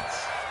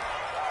 Giants.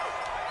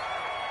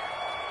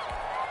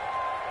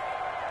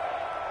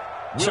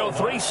 So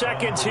 3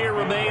 seconds here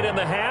remain in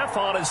the half.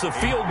 On is the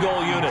field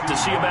goal unit to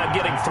see about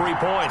getting 3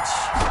 points.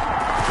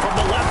 From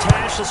the left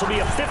hash, this will be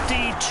a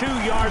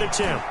 52-yard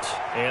attempt.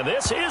 And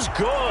this is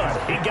good.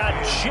 He got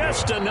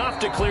just enough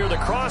to clear the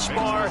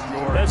crossbar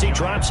as he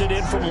drops it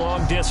in from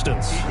long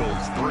distance.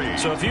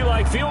 So if you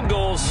like field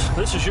goals,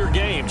 this is your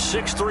game.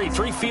 6-3,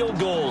 3 field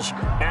goals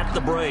at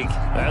the break.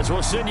 As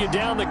we'll send you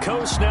down the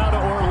coast now to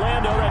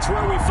Orlando, that's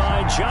where we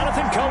find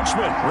Jonathan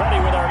Coachman, ready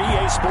with our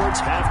EA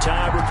Sports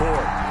Halftime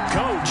Report.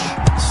 Coach,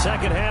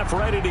 second half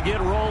ready to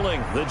get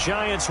rolling. The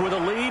Giants with a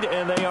lead,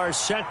 and they are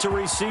set to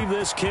receive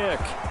this kick.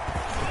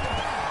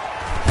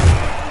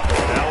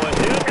 Now a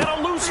hit and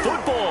a loose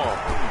football.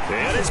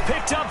 And it's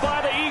picked up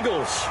by the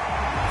Eagles.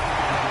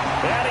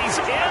 And he's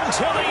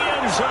into the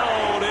end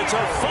zone. It's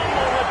a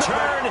fumble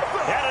return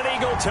and an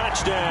Eagle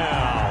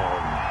touchdown.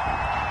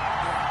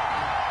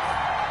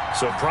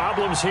 So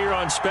problems here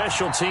on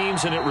special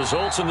teams, and it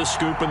results in the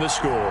scoop and the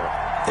score.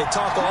 They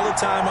talk all the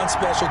time on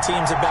special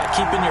teams about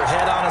keeping your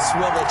head on a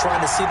swivel,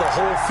 trying to see the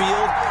whole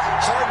field.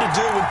 Hard to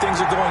do when things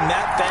are going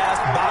that fast,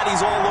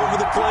 bodies all over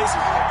the place.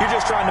 You're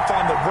just trying to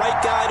find the right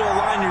guy to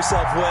align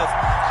yourself with.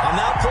 On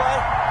that play,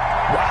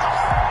 wow.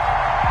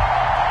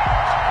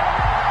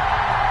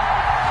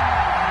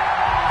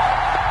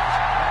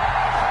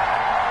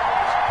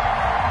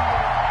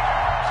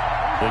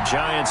 The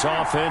Giants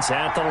offense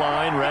at the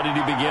line, ready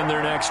to begin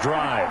their next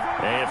drive.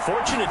 And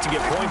fortunate to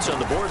get points on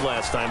the board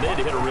last time. They had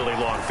to hit a really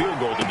long field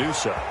goal to do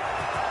so.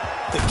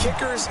 The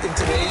kickers in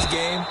today's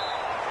game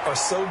are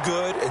so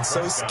good and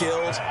so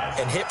skilled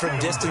and hit from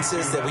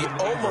distances that we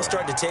almost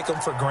start to take them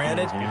for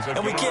granted,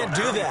 and we can't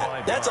do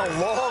that. That's a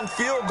long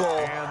field goal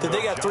that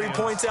they got 3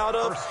 points out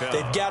of.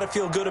 They've got to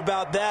feel good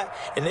about that,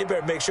 and they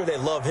better make sure they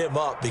love him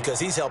up because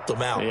he's helped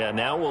them out. Yeah,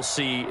 now we'll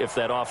see if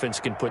that offense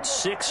can put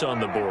 6 on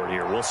the board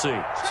here. We'll see.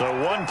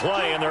 So one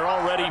play, and they're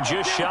already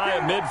just shy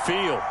of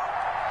midfield.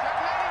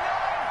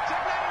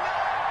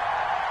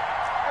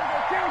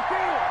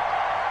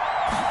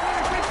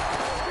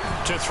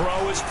 To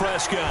throw is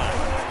Prescott.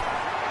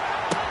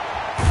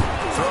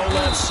 Throw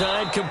left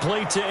side,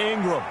 complete to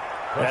Ingram.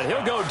 And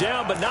he'll go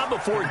down, but not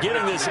before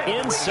getting this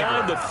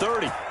inside the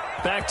 30.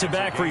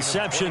 Back-to-back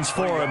receptions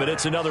for him, and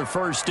it's another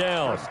first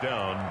down. First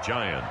down,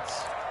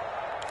 Giants.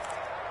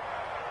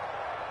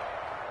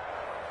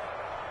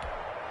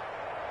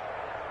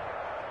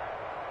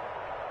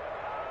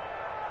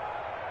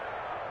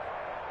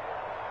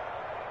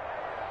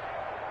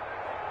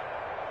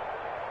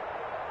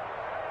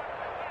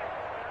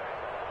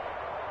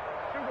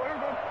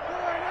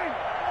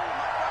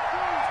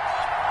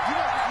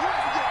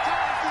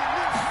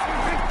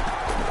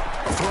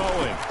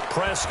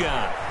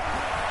 Prescott.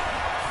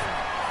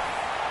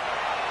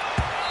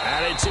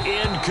 And it's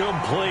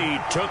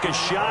incomplete. Took a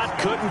shot,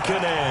 couldn't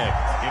connect.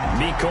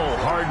 Mecole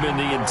Hardman,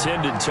 the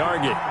intended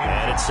target,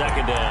 and it's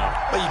second down.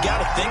 Well, you got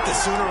to think that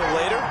sooner or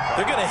later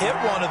they're going to hit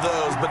one of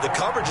those, but the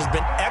coverage has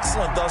been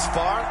excellent thus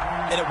far,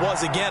 and it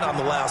was again on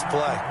the last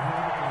play.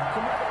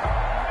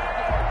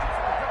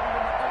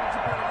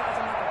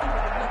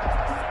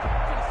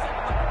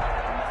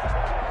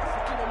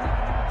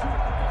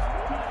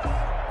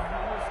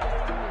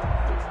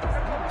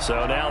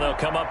 So now they'll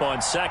come up on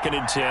 2nd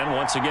and 10,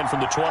 once again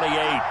from the 28.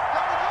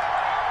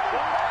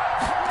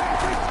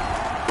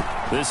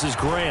 This is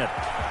Grant.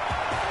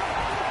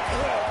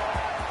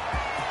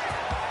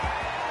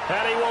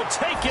 And he will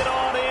take it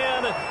on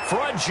in for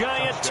a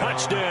Giant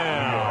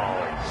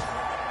touchdown.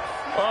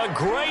 A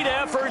great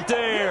effort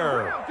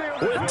there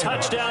with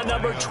touchdown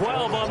number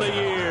 12 on the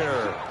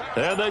year.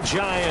 And the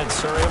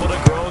Giants are able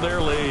to grow their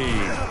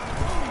lead.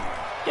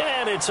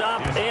 And it's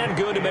up and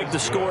good to make the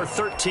score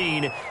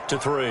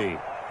 13-3.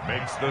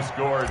 Makes the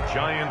score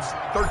Giants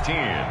 13.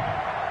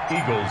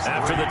 Eagles 3.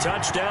 After the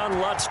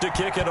touchdown, Lutz to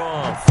kick it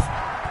off.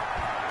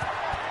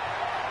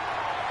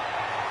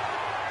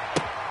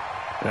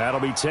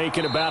 That'll be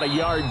taken about a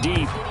yard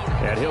deep,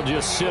 and he'll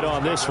just sit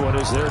on this one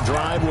as their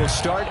drive will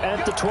start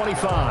at the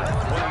 25.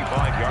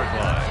 25-yard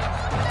line.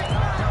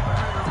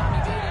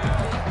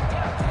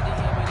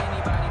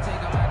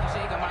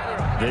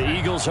 The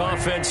Eagles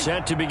offense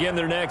set to begin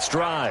their next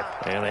drive.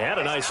 And they had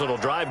a nice little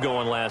drive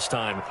going last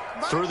time.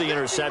 Threw the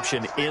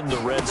interception in the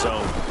red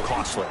zone.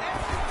 Costly.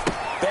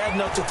 Bad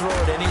enough to throw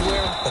it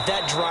anywhere, but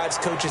that drives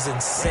coaches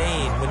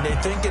insane when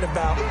they're thinking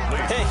about,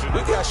 hey,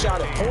 we got a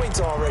shot at points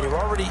already. We're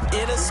already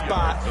in a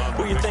spot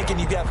where you're thinking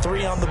you got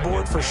 3 on the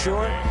board for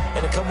sure,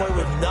 and to come away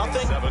with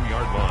nothing,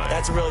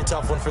 that's a really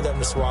tough one for them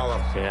to swallow.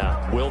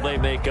 Yeah, will they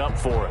make up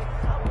for it?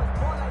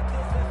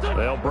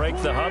 They'll break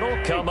the huddle,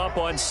 come up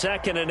on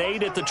 2nd and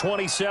 8 at the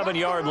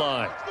 27-yard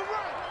line.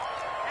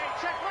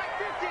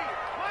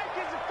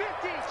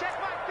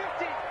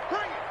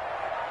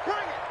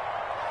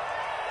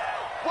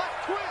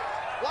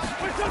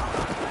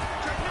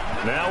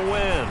 Now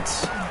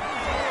Wentz.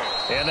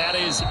 And that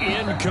is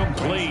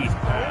incomplete.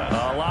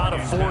 A lot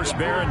of force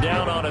bearing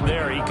down on him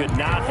there. He could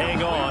not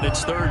hang on.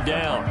 It's 3rd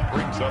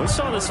down. We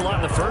saw this a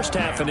lot in the first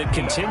half, and it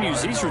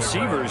continues. These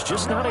receivers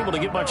just not able to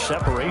get much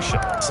separation.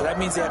 So that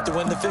means they have to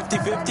win the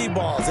 50-50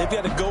 balls. They've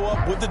got to go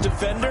up with the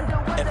defender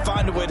and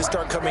find a way to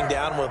start coming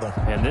down with them.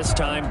 And this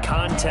time,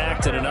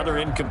 contact and another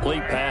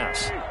incomplete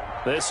pass.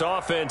 This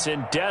offense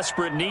in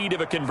desperate need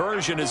of a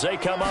conversion as they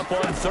come up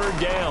on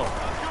 3rd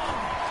down.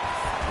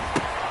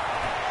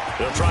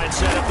 They'll try and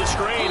set up the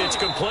screen. It's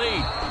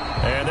complete.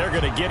 And they're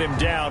going to get him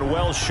down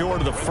well short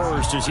of the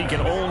first as he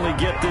can only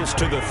get this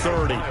to the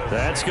 30.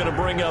 That's going to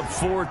bring up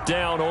 4th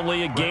down,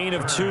 only a gain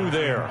of 2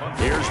 there.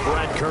 Here's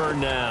Brett Kern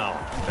now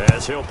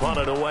as he'll punt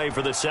it away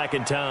for the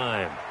 2nd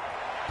time.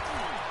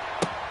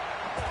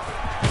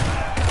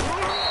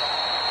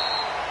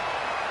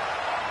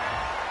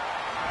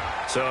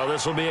 So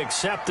this will be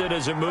accepted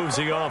as it moves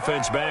the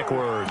offense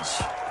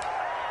backwards.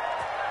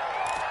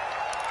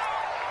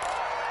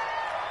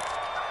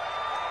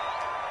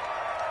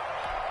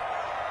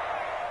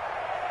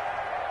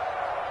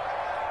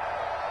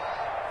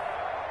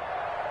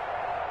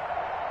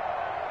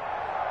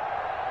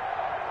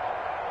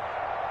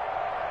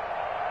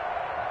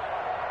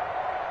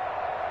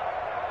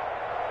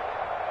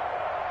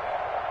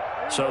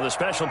 So the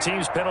special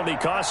teams penalty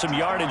cost some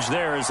yardage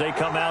there as they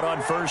come out on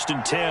 1st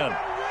and 10.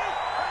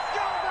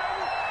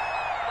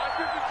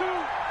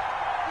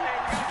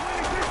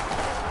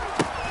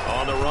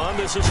 On the run,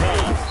 this is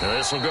Hunt.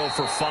 This will go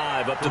for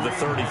 5 up to the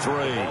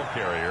 33.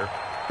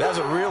 That was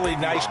a really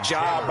nice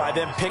job by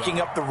them picking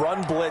up the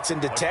run blitz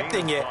and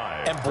detecting it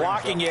and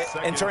blocking it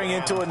and turning it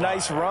into a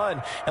nice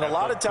run. And a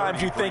lot of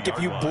times you think if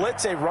you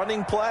blitz a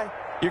running play,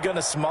 you're going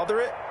to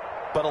smother it.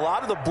 But a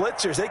lot of the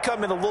blitzers, they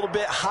come in a little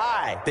bit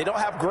high. They don't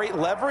have great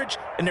leverage,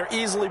 and they're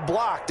easily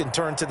blocked and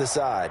turned to the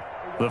side.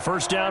 The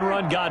 1st down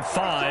run got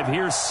 5.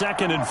 Here's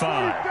 2nd and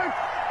 5.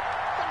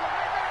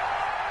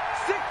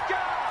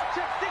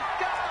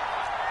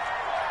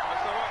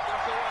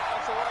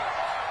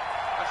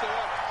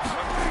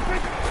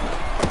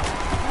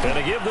 Going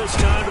to give this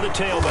time to the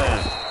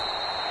tailback.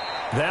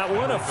 That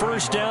one, a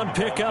 1st down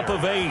pickup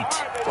of 8.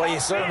 Well, you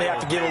certainly have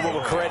to give a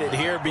little credit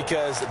here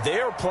because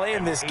they're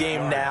playing this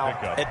game now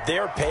at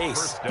their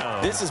pace.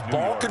 This is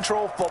ball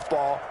control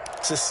football,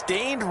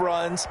 sustained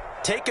runs,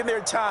 taking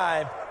their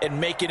time, and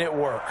making it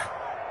work.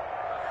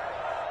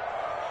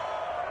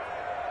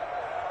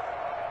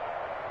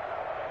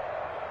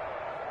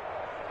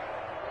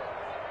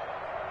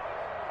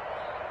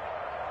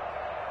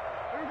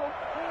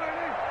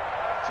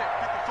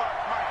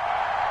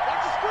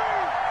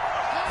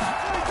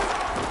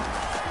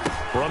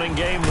 Running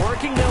game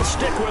working. They'll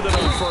stick with it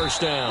on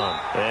 1st down.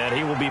 And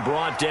he will be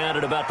brought down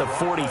at about the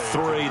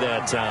 43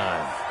 that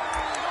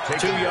time.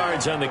 2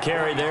 yards on the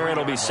carry there.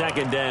 It'll be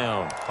 2nd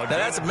down. Now,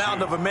 that's a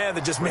mountain of a man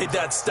that just made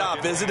that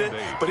stop, isn't it?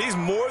 But he's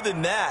more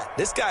than that.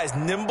 This guy's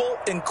nimble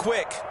and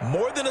quick.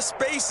 More than a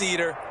space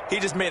eater. He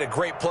just made a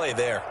great play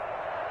there.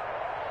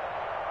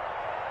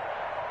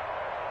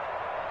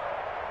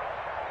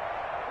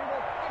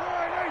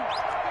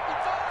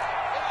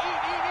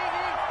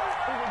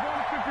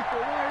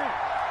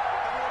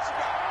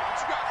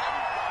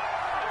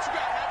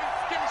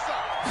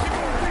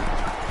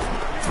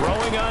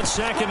 Throwing on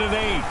 2nd and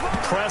 8.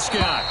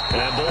 Prescott.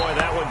 And boy,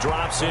 that one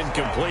drops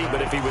incomplete,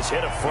 but if he was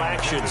hit a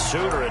fraction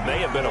sooner, it may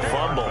have been a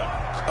fumble.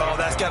 Oh,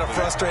 that's got to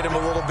frustrate him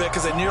a little bit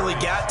because they nearly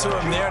got to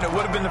him there, and it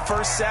would have been the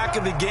first sack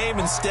of the game.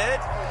 Instead,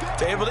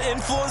 they're able to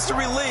influence the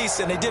release,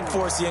 and they did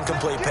force the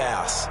incomplete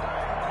pass.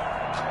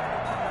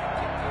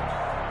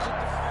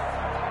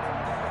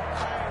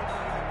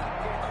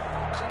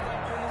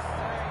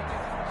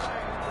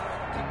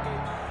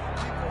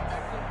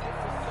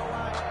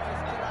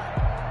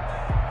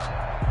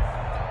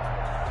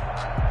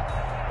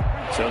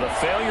 So the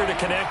failure to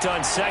connect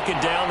on 2nd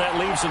down, that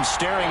leaves them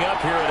staring up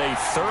here at a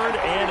 3rd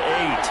and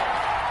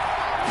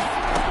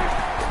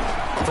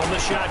 8. From the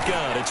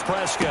shotgun, it's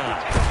Prescott.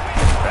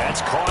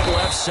 That's caught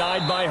left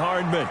side by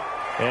Hardman.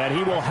 And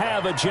he will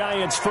have a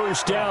Giants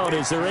 1st down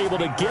as they're able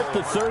to get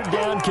the 3rd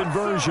down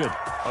conversion.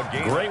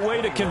 Great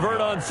way to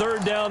convert on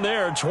 3rd down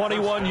there.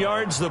 21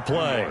 yards the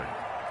play.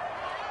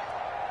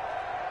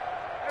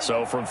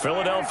 So from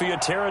Philadelphia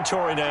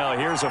territory now,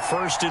 here's a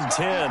 1st and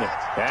 10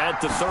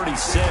 at the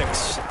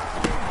 36.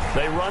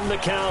 They run the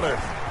counter.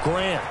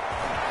 Grant.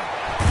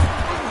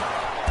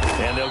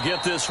 And they'll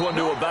get this one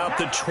to about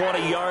the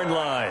 20-yard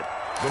line.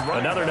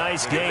 Another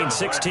nice gain,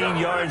 16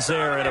 yards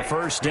there and a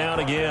first down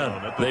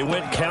again. They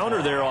went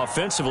counter there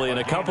offensively, and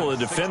a couple of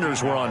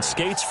defenders were on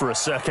skates for a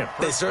second.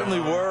 They certainly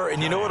were,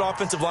 and you know what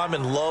offensive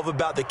linemen love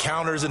about the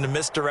counters and the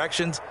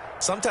misdirections?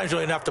 Sometimes you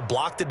don't even have to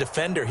block the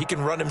defender. He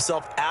can run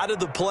himself out of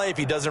the play if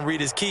he doesn't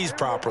read his keys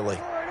properly.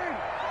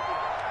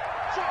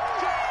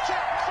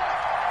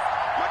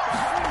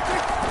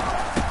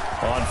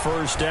 On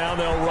first down,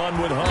 they'll run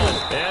with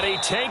Hunt. And he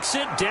takes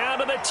it down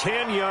to the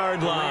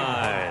 10-yard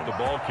line.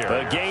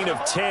 A gain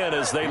of 10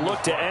 as they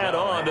look to add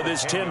on to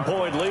this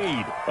 10-point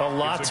lead.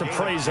 Lots of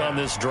praise on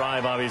this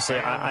drive, obviously.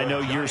 I know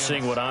you're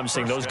seeing what I'm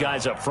seeing. Those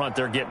guys up front,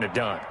 they're getting it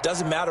done.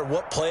 Doesn't matter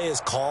what play is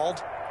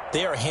called.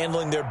 They are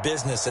handling their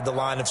business at the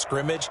line of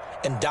scrimmage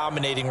and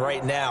dominating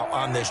right now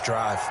on this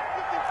drive.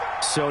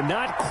 So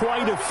not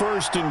quite a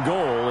first and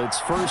goal. It's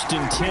first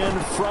and 10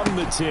 from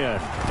the 10.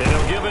 And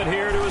he'll give it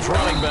here to his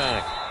running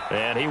back.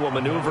 And he will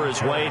maneuver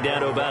his way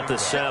down to about the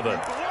 7.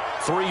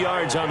 3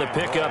 yards on the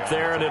pickup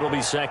there, and it'll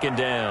be second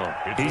down.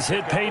 He's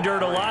hit pay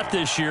dirt a lot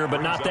this year,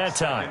 but not that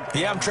time.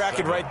 Yeah, I'm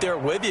tracking right there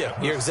with you.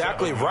 You're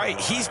exactly right.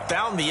 He's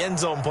found the end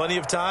zone plenty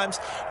of times.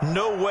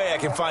 No way I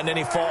can find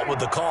any fault with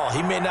the call.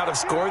 He may not have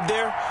scored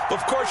there, but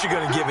of course you're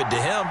going to give it to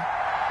him.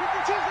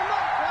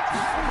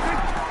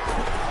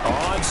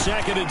 On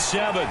second and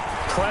 7,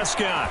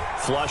 Prescott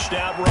flushed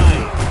out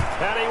right.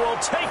 And he will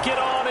take it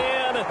on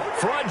in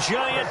for a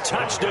giant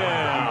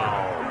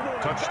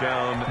touchdown.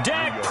 Touchdown.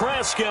 Dak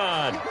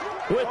Prescott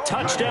with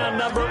touchdown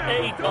number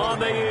 8 on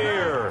the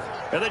year.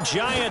 And the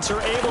Giants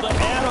are able to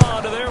add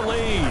on to their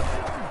lead.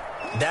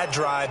 That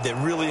drive that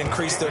really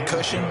increased their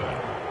cushion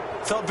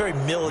felt very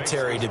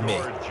military to me.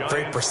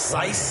 Very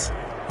precise,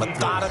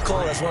 methodical.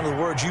 That's one of the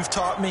words you've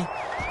taught me.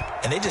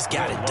 And they just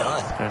got it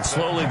done. And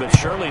slowly but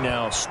surely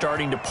now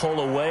starting to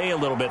pull away a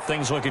little bit.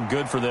 Things looking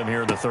good for them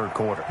here in the third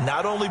quarter.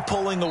 Not only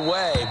pulling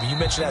away, but you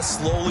mentioned that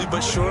slowly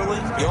but surely.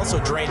 You also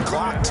drain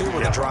clock, too,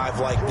 with a drive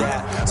like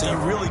that. So you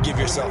really give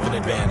yourself an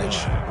advantage.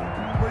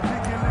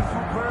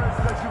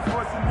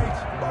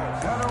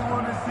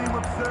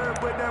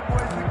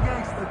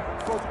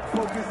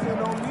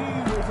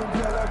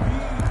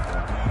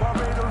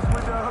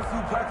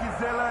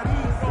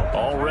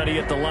 Already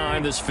at the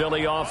line, this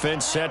Philly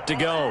offense set to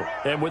go.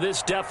 And with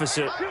this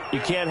deficit, you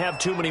can't have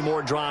too many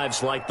more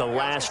drives like the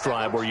last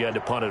drive where you had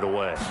to punt it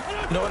away.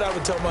 You know what I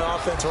would tell my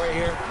offense right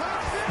here?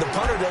 The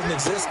punter doesn't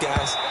exist,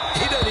 guys.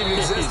 He doesn't even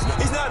exist.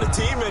 He's not a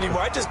team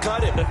anymore. I just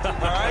cut him, all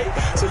right?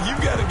 So you've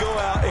got to go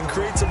out and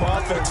create some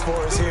offense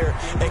for us here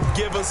and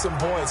give us some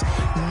points.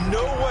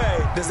 No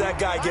way does that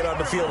guy get on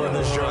the field in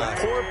this drive.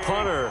 Poor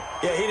punter.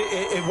 Yeah,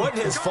 it wasn't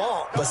his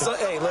fault. But,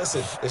 hey,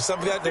 listen, there's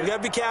got to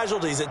be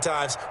casualties at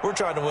times. We're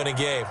trying to win a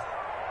game.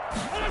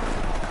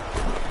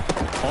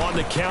 On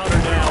the counter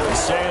now is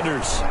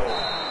Sanders.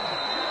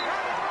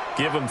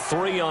 Give him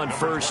 3 on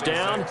first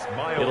down.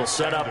 It'll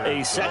set up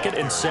a second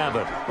and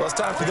 7. Well, it's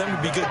time for them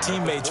to be good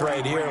teammates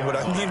right here. And what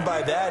I mean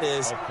by that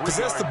is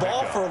possess the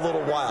ball for a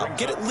little while.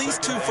 Get at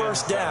least 2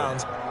 first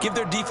downs. Give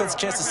their defense a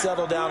chance to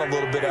settle down a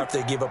little bit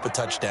after they give up a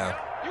touchdown.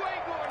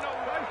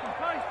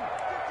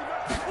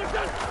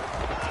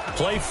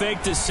 Play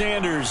fake to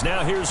Sanders.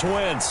 Now here's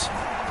Wentz.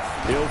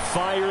 He'll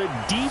fire it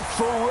deep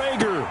for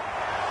Rager.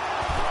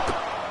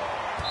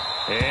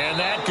 And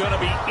that's going to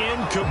be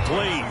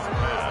incomplete.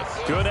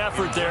 Good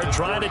effort there,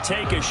 trying to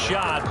take a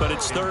shot, but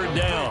it's third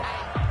down.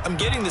 I'm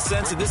getting the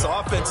sense that this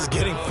offense is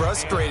getting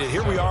frustrated.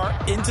 Here we are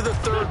into the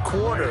third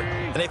quarter,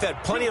 and they've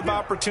had plenty of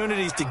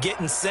opportunities to get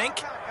in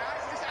sync.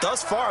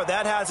 Thus far,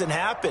 that hasn't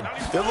happened.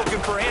 They're looking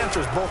for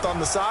answers both on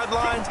the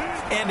sidelines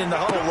and in the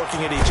huddle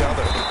looking at each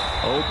other.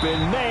 Open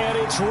man,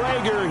 it's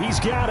Rager. He's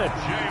got it.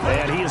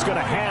 And he is going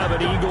to have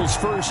an Eagles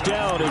first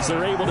down as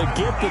they're able to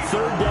get the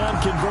third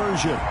down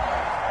conversion.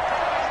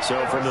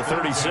 So from the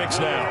 36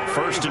 now,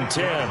 first and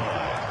 10.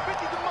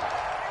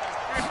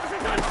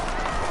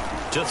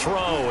 To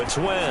throw, it's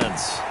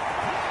Wentz.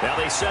 Now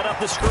they set up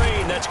the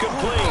screen. That's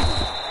complete.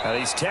 And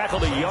he's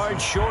tackled a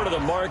yard short of the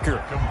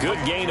marker. Good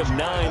gain of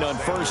 9 on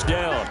first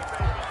down.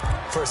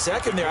 For a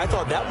second there, I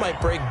thought that might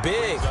break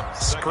big.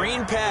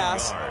 Screen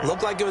pass.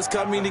 Looked like it was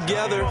coming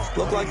together.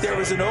 Looked like there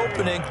was an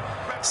opening.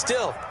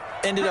 Still,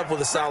 ended up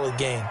with a solid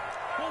gain.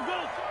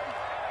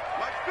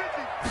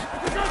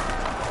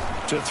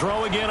 To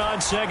throw again on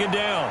second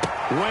down.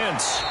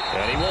 Wentz.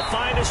 And he will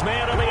find his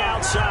man on the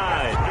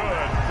outside.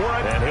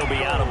 And he'll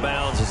be out of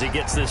bounds as he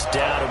gets this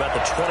down about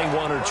the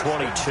 21 or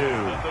 22.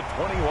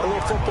 A little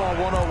football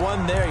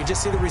 101 there. You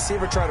just see the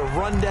receiver try to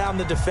run down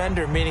the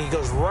defender, meaning he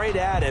goes right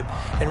at him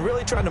and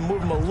really trying to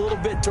move him a little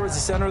bit towards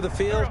the center of the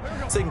field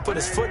so he can put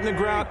his foot in the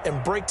ground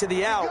and break to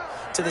the out,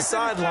 to the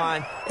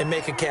sideline, and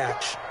make a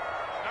catch.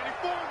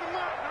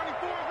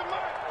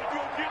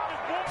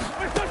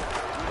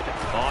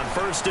 On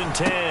first and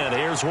 10,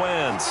 here's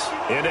Wentz.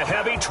 Into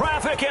heavy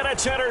traffic, and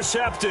it's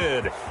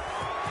intercepted.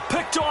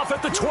 Picked off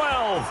at the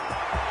 12.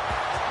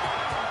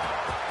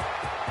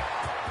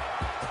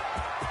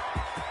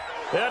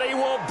 And he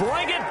will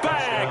bring it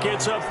back.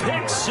 It's a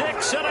pick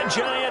 6 and a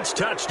Giants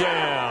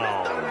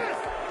touchdown.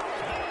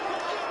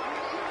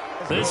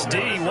 This D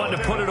wanted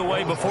to put it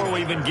away before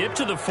we even get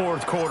to the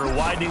fourth quarter,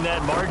 widening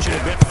that margin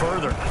a bit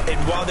further. And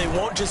while they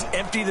won't just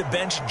empty the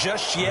bench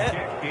just yet,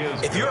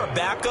 if you're a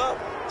backup,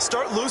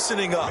 start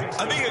loosening up.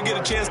 I think you'll get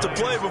a chance to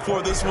play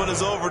before this one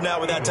is over now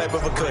with that type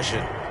of a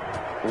cushion.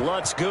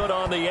 Lutz good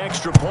on the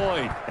extra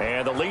point,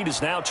 and the lead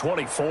is now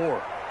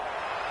 24.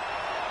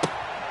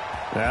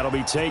 That'll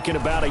be taken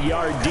about a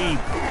yard deep.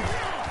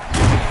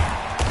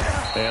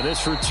 And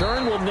this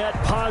return will net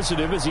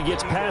positive as he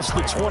gets past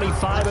the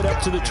 25 and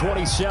up to the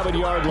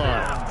 27-yard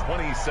line.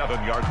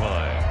 27-yard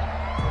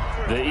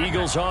line. The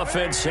Eagles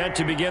offense set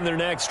to begin their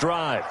next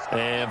drive.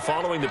 And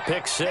following the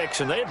pick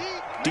six, and they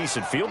had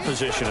decent field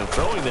position in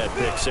throwing that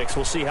pick six.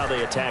 We'll see how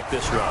they attack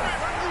this run.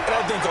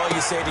 I think all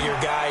you say to your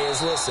guy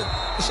is, listen,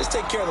 let's just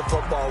take care of the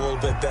football a little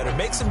bit better.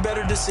 Make some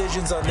better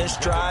decisions on this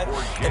drive,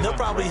 and they'll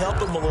probably help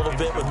him a little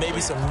bit with maybe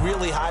some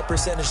really high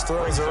percentage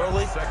throws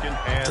early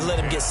to let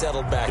him get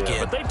settled back in.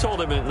 But they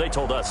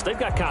told us they've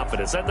got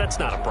confidence. That's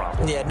not a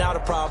problem. Yeah, not a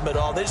problem at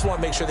all. They just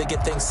want to make sure they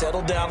get things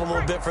settled down a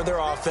little bit for their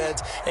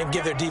offense and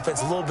give their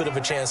defense a little bit of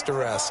a chance to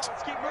rest.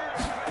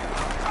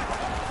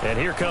 And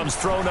here comes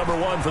throw number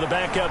one for the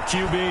backup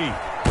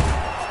QB.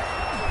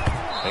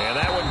 And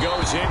that one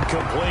goes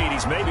incomplete.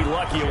 He's maybe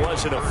lucky it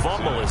wasn't a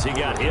fumble as he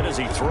got hit as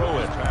he threw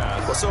it.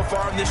 Well, so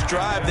far in this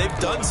drive, they've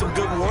done some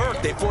good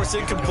work. They force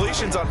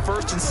incompletions on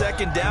first and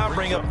second down,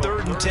 bring up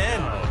 3rd and 10.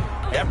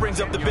 That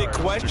brings up the big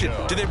question.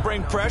 Do they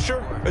bring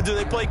pressure or do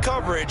they play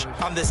coverage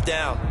on this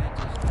down?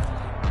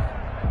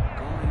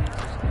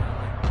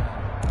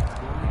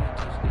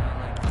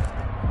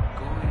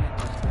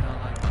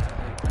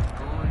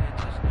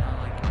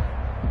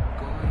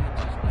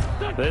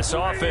 This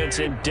offense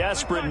in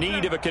desperate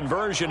need of a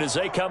conversion as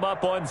they come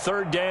up on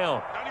 3rd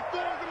down.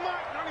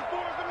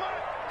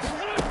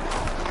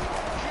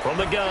 From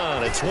the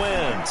gun, it's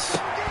Wentz.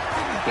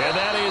 And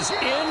that is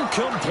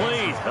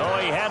incomplete. Oh,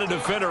 he had a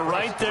defender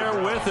right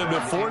there with him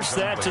to force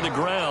that to the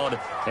ground.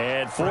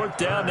 And 4th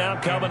down now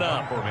coming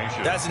up.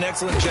 That's an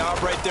excellent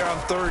job right there on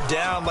 3rd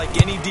down.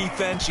 Like any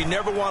defense, you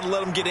never want to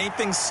let them get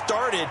anything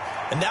started.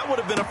 And that would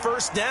have been a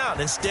 1st down.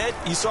 Instead,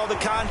 you saw the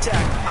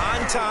contact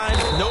on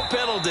time, no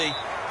penalty.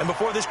 And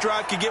before this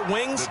drive could get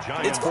wings,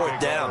 it's 4th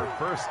down.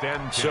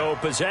 So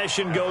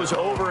possession goes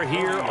over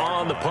here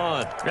on the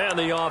punt. And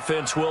the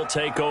offense will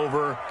take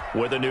over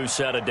with a new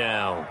set of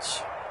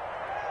downs.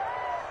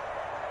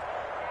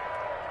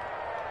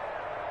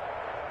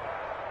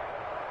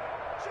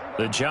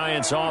 The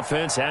Giants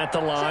offense at the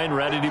line,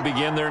 ready to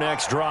begin their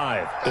next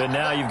drive. And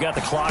now you've got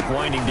the clock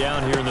winding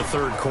down here in the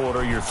 3rd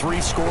quarter. Your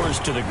 3 scores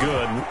to the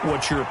good.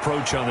 What's your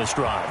approach on this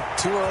drive?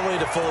 Too early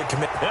to fully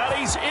commit. And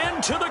he's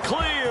into the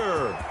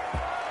clear.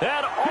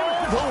 And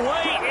all the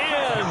way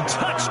in.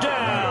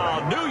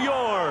 Touchdown, New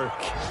York.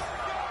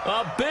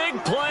 A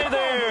big play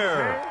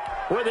there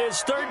with his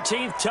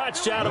 13th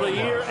touchdown of the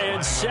year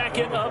and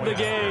 2nd of the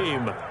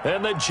game.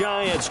 And the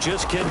Giants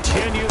just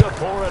continue to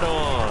pour it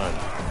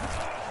on.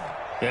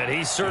 And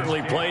he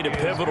certainly played a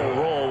pivotal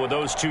role with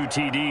those 2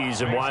 TDs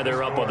and why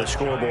they're up on the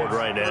scoreboard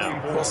right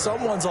now. Well,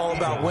 someone's all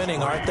about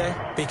winning, aren't they?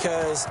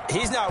 Because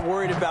he's not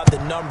worried about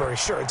the number.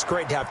 Sure, it's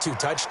great to have 2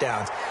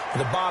 touchdowns.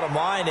 But the bottom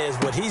line is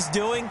what he's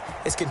doing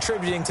is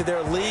contributing to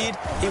their lead.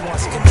 He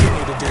wants to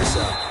continue to do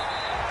so.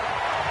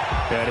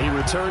 And he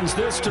returns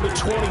this to the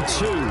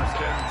 22.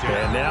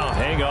 And now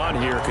hang on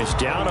here because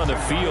down on the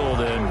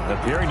field and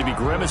appearing to be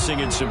grimacing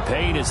in some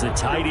pain is the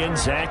tight end,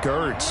 Zach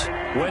Ertz.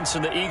 Wentz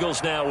and the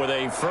Eagles now with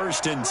a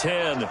 1st and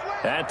 10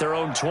 at their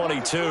own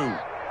 22.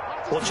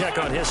 We'll check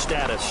on his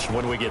status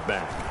when we get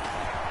back.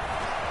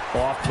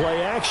 Off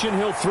play action,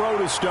 he'll throw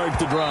to start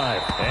the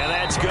drive. And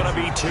that's going to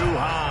be too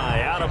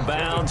high. Out of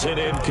bounds and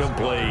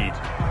incomplete.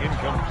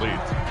 Incomplete.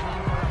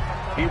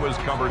 He was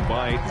covered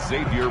by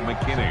Xavier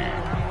McKinney.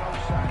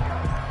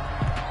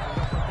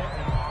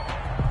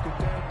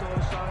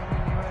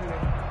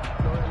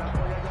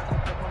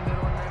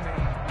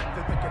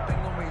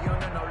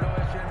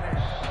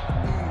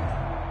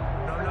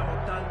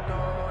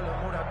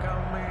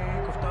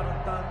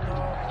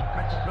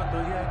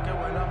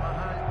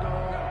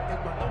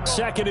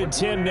 Second and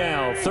 10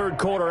 now. 3rd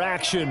quarter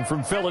action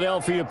from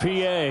Philadelphia,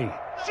 PA.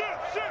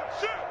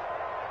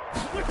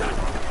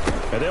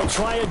 And they'll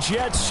try a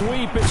jet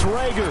sweep. It's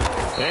Rager.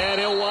 And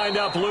he'll wind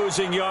up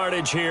losing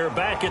yardage here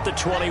back at the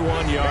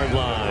 21-yard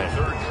line.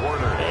 3rd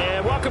quarter.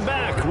 And welcome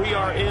back. We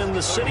are in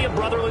the city of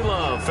brotherly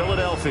love,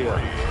 Philadelphia.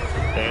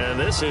 And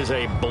this is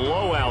a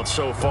blowout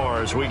so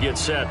far as we get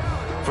set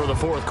for the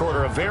 4th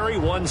quarter. A very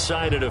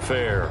one-sided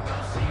affair.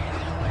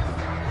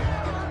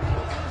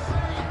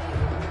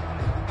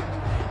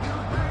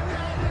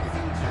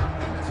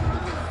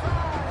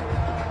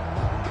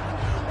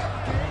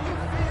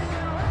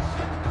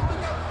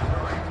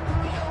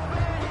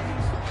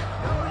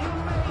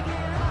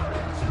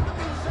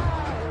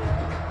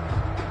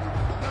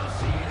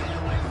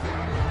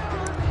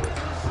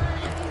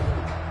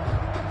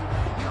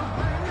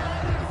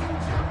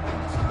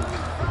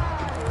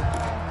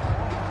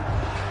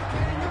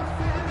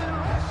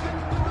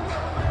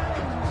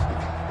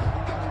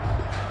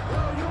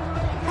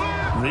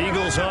 The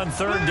Eagles on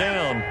third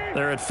down.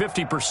 They're at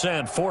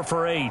 50%, 4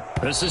 for 8.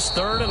 This is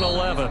 3rd and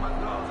 11.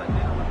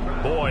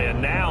 Boy,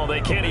 and now they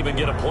can't even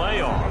get a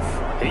play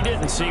off. He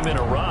didn't seem in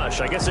a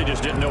rush. I guess they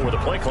just didn't know where the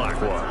play clock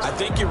was. I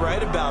think you're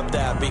right about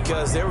that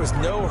because there was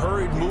no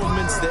hurried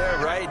movements there,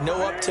 right?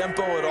 No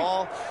up-tempo at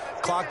all.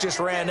 Clock just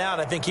ran out.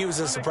 I think he was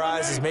as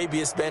surprised as maybe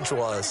his bench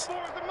was.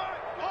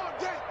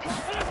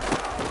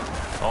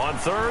 On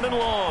 3rd and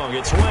long,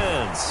 it's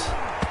Wentz.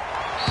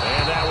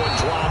 And that one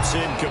drops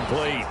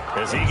incomplete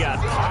as he got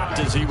popped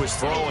as he was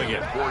throwing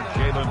it.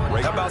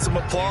 How about some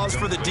applause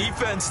for the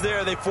defense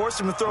there? They forced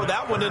him to throw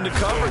that one into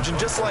coverage, and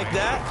just like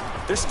that,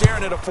 they're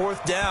staring at a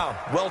 4th down.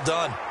 Well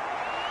done.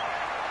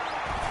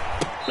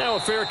 Now a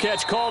fair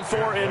catch called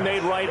for and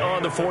made right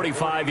on the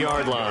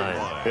 45-yard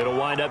line. It'll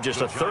wind up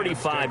just a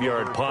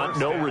 35-yard punt,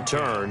 no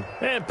return.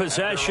 And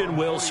possession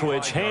will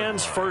switch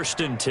hands,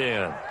 1st and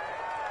 10.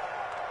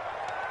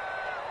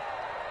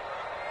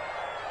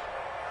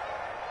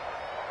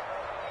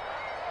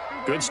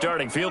 Good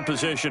starting field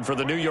position for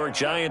the New York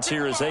Giants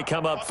here as they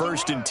come up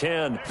 1st and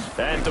 10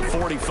 at the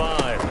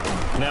 45.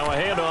 Now a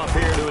handoff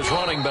here to his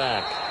running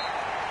back.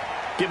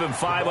 Give him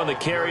 5 on the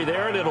carry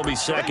there, and it'll be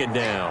 2nd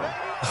down.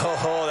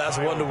 Oh, that's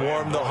one to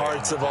warm the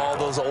hearts of all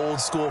those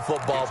old-school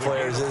football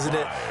players, isn't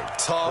it?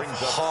 Tough,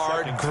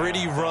 hard,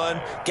 gritty run.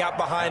 Got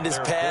behind his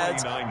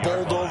pads,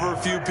 bowled over a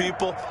few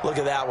people. Look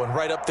at that one,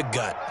 right up the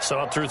gut.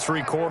 Saw it through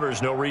 3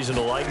 quarters. No reason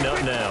to lighten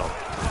up now.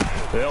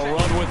 They'll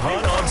run with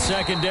Hunt on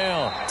 2nd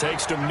down.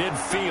 Takes to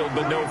midfield,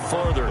 but no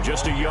further.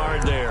 Just a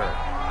yard there.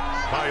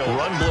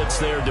 Run blitz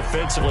there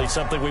defensively,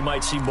 something we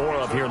might see more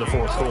of here in the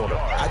 4th quarter.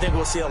 I think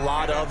we'll see a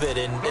lot of it,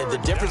 and the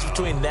difference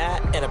between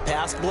that and a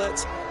pass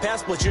blitz,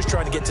 you're just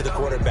trying to get to the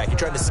quarterback. You're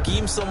trying to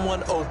scheme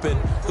someone open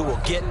who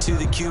will get to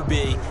the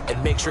QB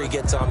and make sure he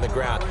gets on the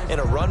ground. In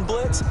a run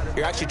blitz,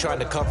 you're actually trying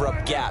to cover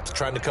up gaps,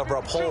 trying to cover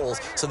up holes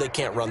so they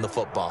can't run the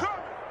football.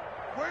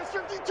 Where's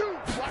 52?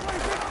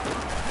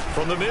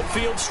 From the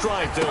midfield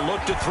stripe, they'll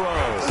look to throw.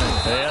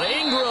 And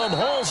Ingram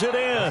hauls it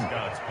in.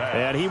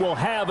 And he will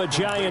have a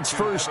Giants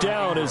 1st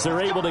down as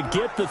they're able to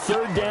get the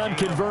 3rd down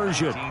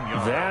conversion.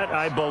 That,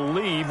 I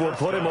believe, will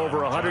put him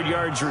over 100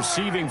 yards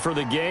receiving for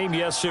the game.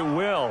 Yes, it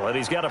will. And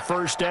he's got a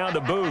 1st down to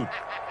boot.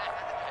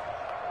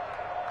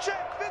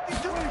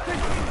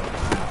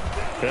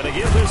 And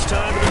again this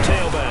time to the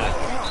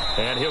tailback.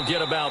 And he'll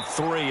get about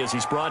 3 as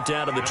he's brought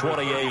down to the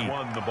 28.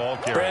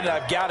 Brandon,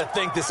 I've got to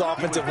think this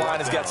offensive line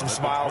has got some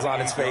smiles on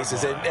its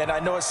faces. And I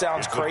know it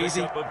sounds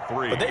crazy,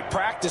 but they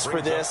practiced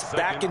for this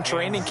back in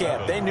training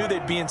camp. They knew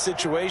they'd be in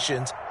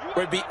situations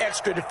where it'd be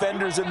extra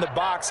defenders in the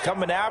box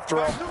coming after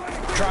them,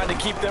 trying to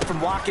keep them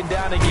from locking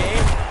down a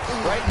game.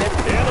 Right now.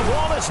 And the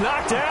ball is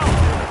knocked out.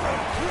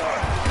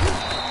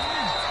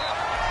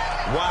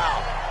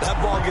 Wow, that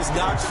ball gets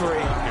knocked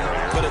free,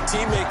 but a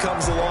teammate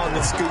comes along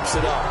and scoops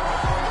it up.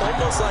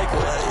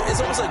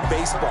 It's almost like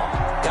baseball.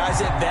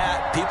 Guys at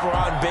bat, people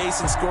are on base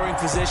in scoring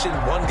position.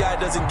 One guy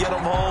doesn't get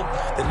them home.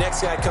 The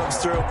next guy comes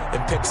through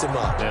and picks him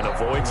up. And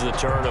avoids the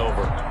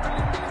turnover.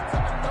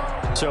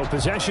 So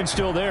possession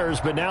still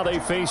theirs, but now they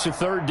face a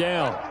 3rd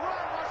down.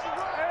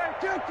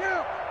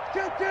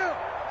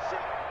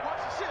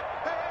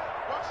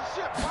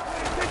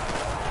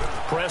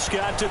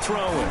 Prescott to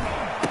throw it.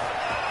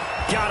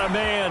 Got a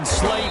man,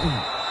 Slayton.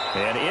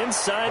 And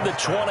inside the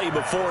 20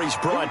 before he's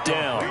brought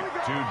down.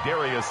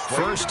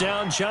 1st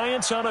down,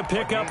 Giants on a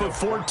pickup of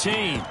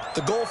 14.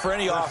 The goal for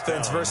any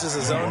offense versus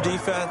a zone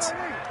defense,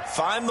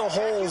 find the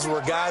holes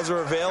where guys are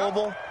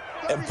available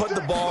and put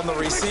the ball on the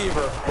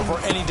receiver before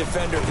any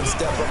defender can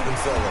step up and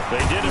fill it.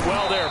 They did it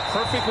well there.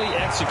 Perfectly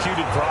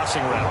executed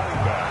crossing route.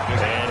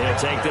 And he'll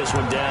take this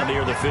one down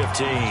near the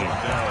 15.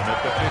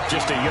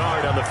 Just a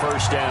yard on the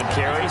 1st down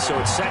carry, so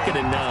it's 2nd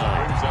and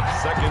 9.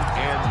 2nd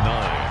and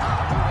 9.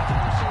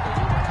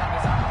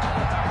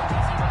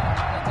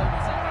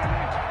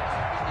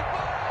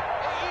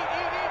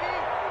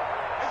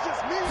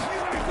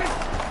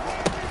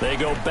 They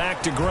go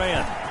back to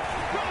Grant.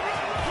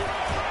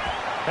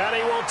 And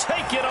he will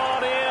take it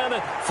on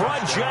in for a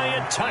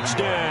Giant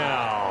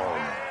touchdown.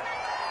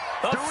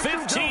 A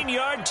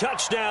 15-yard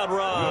touchdown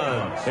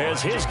run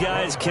as his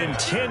guys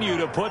continue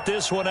to put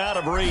this one out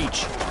of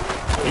reach.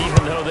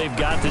 Even though they've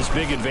got this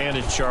big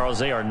advantage, Charles,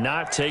 they are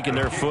not taking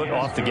their foot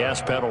off the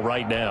gas pedal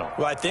right now.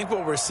 Well, I think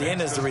what we're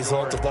seeing is the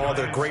result of all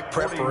their great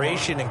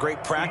preparation and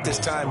great practice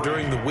time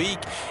during the week.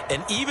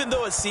 And even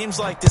though it seems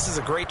like this is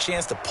a great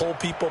chance to pull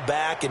people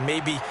back and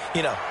maybe,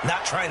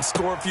 not try and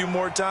score a few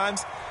more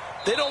times,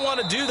 they don't want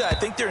to do that. I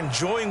think they're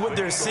enjoying what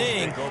they're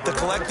seeing, the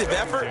collective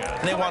effort,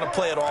 and they want to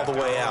play it all the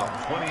way out.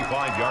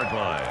 25-yard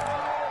line.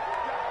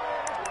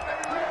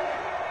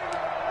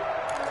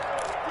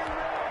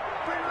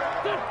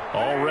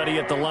 Already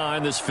at the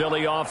line, this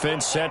Philly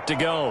offense set to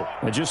go.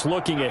 And just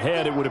looking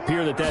ahead, it would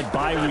appear that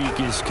bye week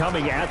is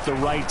coming at the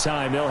right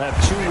time. They'll have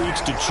 2 weeks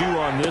to chew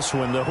on this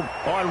one, though.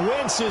 On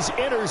Wentz is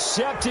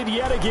intercepted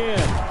yet again.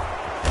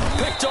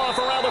 Picked off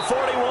around the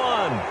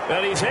 41.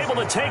 And he's able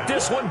to take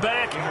this one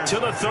back to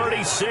the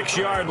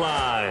 36-yard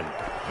line.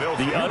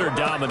 The utter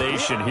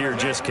domination here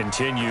just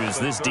continues.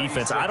 This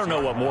defense, I don't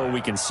know what more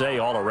we can say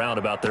all around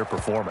about their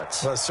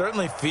performance. Well, it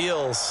certainly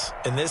feels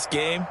in this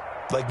game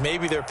like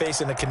maybe they're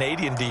facing a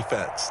Canadian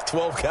defense.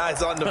 12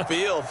 guys on the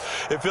field.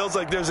 It feels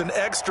like there's an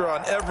extra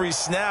on every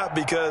snap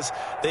because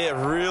they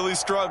have really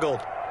struggled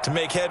to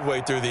make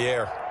headway through the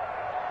air.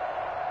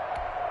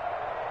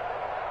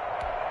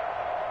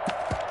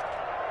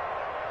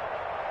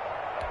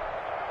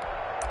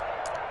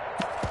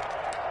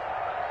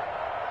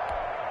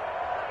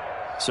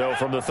 So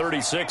from the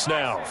 36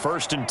 now,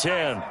 1st and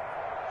 10.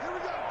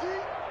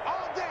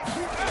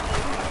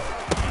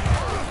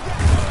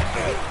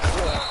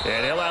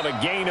 And he'll have a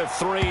gain of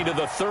 3 to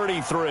the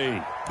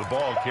 33. The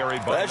ball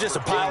carried by... That's just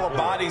a pile of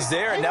bodies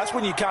there, and that's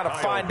when you kind of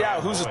find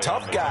out who's a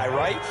tough guy,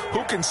 right?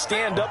 Who can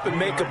stand up and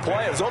make a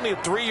play. It was only a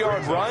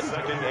 3-yard run,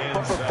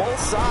 but for both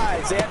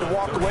sides, they had to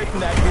walk away from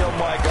that field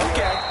like,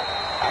 okay,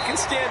 I can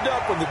stand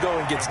up when the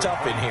going gets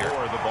tough in here.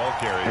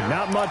 And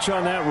not much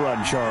on that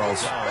run,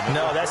 Charles.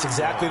 No, that's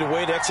exactly the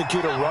way to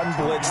execute a run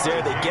blitz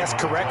there. They guessed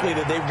correctly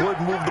that they would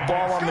move the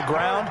ball on the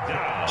ground,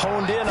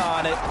 honed in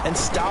on it, and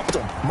stopped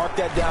them. Mark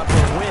that down for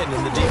a win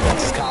in the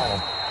defense's column.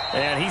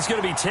 And he's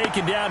going to be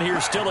taken down here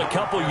still a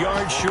couple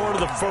yards short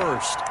of the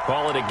first.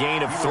 Call it a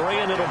gain of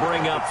 3, and it'll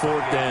bring up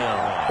 4th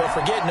down. But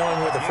forget knowing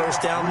where the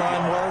first down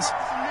line was.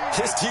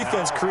 This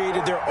defense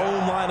created their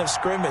own line of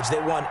scrimmage. They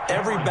won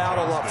every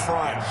battle up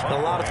front. And a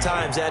lot of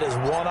times that is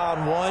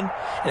one-on-one.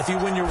 And if you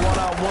win your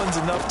one-on-ones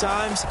enough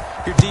times,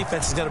 your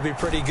defense is going to be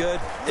pretty good.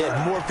 They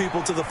had more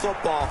people to the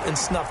football and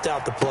snuffed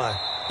out the play.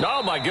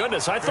 Oh, my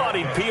goodness. I thought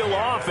he'd peel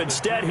off.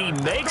 Instead, he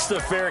makes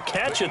the fair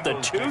catch at the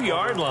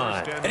 2-yard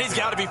line. And he's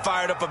got to be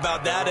fired up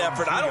about that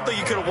effort. I don't think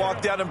he could have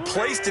walked down and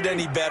placed it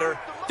any better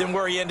than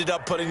where he ended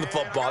up putting the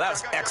football. That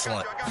was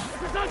excellent.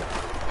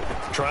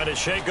 Trying to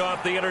shake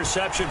off the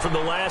interception from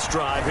the last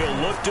drive.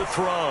 He'll look to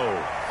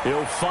throw.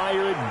 He'll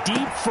fire it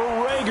deep for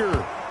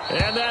Rager.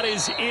 And that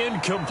is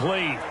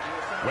incomplete.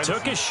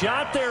 Took a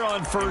shot there on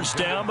 1st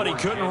down, but he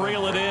couldn't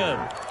reel it in.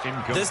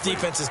 This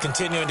defense is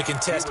continuing to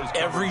contest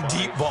every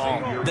deep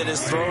ball that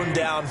is thrown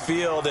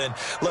downfield. And,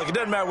 look, it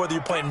doesn't matter whether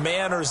you're playing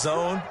man or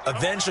zone.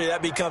 Eventually,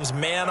 that becomes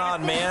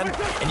man-on-man,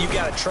 and you've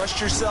got to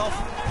trust yourself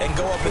and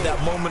go up at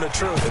that moment of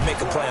truth and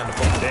make a play on the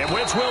football. And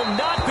Wentz will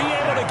not be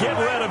able to get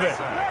rid of it.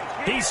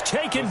 He's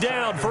taken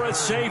down for a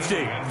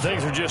safety.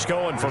 Things are just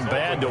going from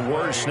bad to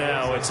worse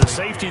now. It's a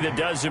safety that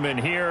does him in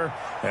here,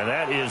 and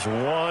that is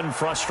one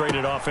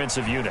frustrated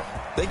offensive unit.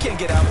 They can't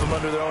get out from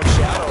under their own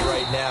shadow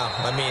right now.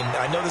 I mean,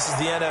 I know this is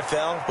the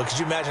NFL, but could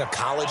you imagine a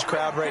college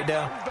crowd right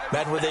now?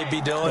 Imagine what they'd be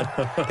doing.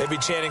 They'd be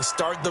chanting,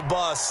 "Start the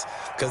bus,"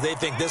 because they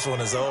think this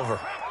one is over.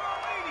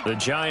 The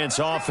Giants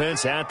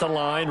offense at the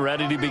line,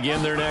 ready to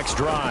begin their next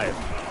drive.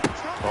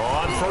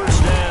 On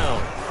 1st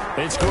down,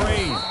 it's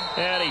Green.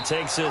 And he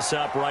takes this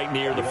up right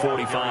near the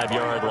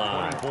 45-yard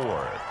line.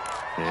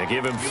 And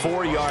give him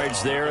 4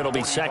 yards there. It'll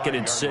be 2nd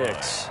and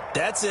 6.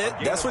 That's it.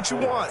 That's what you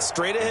want.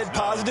 Straight ahead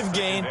positive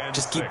gain.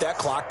 Just keep that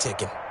clock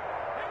ticking.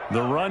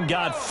 The run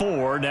got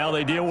 4. Now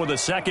they deal with a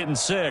 2nd and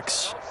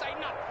 6.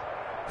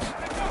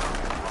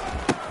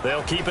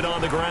 They'll keep it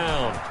on the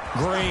ground.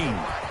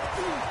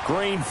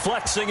 Green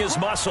flexing his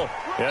muscle.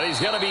 And he's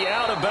going to be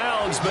out of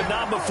bounds, but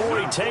not before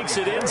he takes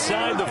it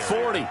inside the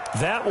 40.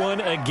 That one,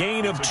 a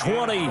gain of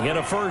 20 and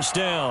a 1st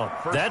down.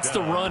 That's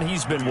the run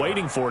he's been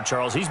waiting for,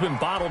 Charles. He's been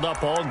bottled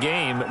up all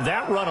game.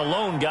 That run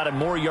alone got him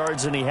more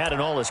yards than he had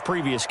in all his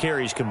previous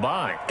carries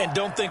combined. And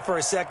don't think for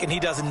a second he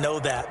doesn't know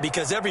that,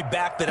 because every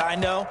back that I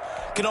know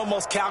can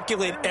almost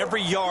calculate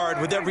every yard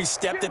with every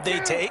step that they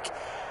take.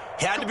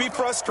 He had to be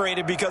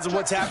frustrated because of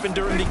what's happened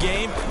during the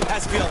game.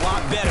 Has to be a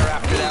lot better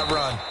after that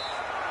run.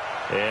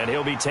 And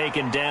he'll be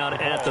taken down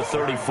at the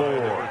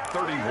 34.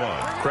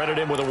 31. Credit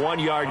him with a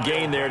 1-yard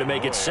gain there to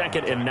make it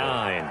 2nd and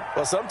 9.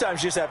 Well,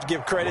 sometimes you just have to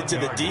give credit to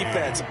the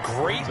defense.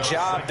 Great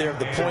job there at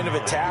the point of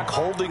attack,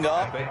 holding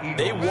up.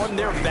 They won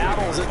their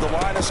battles at the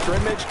line of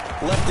scrimmage,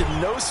 left in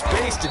no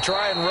space to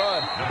try and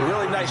run. A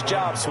really nice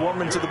job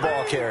swarming to the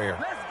ball carrier.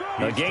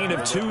 A gain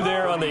of 2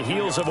 there on the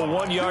heels of a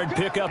 1-yard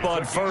pickup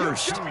on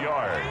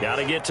 1st. Got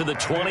to get to the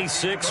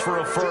 26 for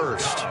a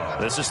 1st.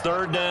 This is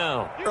 3rd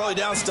down. Early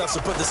down stuff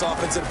to put this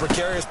offense in a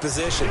precarious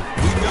position.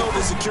 We know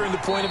that securing the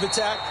point of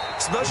attack,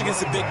 especially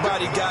against the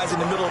big-bodied guys in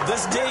the middle of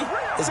this day,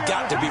 has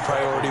got to be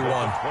priority 1.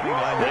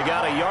 They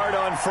got a yard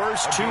on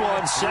 1st, 2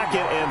 on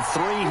 2nd, and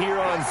 3 here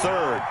on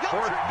 3rd.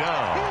 4th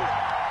down.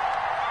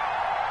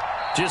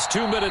 Just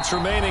 2 minutes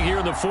remaining here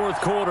in the 4th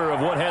quarter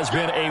of what has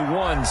been a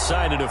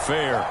one-sided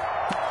affair.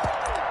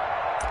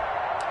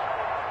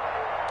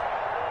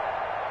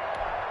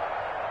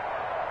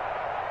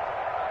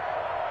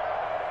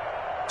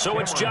 So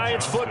it's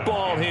Giants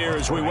football here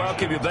as we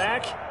welcome you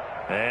back.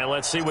 And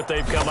let's see what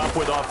they've come up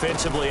with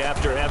offensively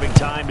after having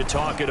time to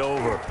talk it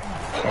over.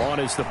 On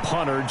is the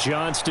punter,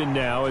 Johnston,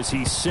 now as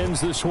he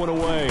sends this one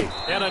away.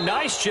 And a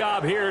nice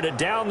job here to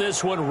down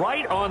this one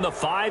right on the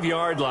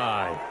 5-yard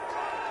line.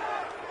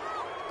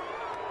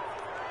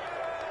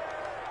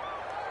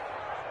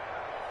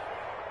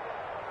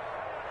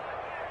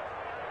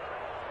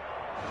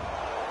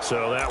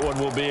 So that one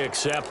will be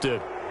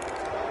accepted.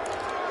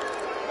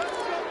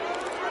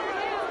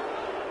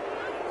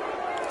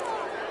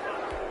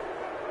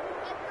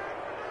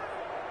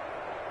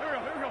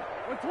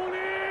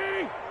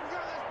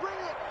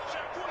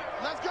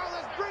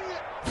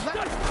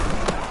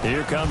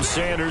 Here comes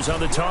Sanders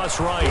on the toss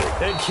right.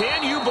 And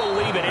can you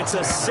believe it? It's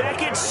a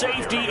second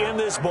safety in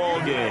this ball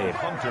game.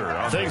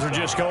 Things are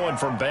just going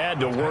from bad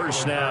to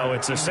worse now.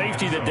 It's a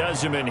safety that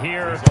does him in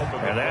here,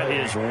 and that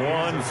is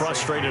one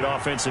frustrated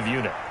offensive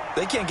unit.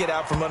 They can't get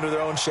out from under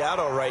their own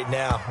shadow right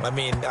now. I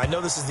mean, I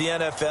know this is the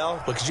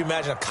NFL, but could you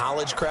imagine a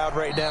college crowd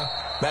right now?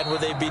 Imagine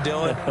what they'd be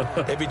doing.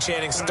 They'd be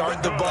chanting,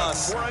 "Start the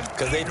bus,"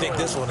 because they think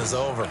this one is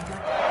over.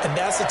 And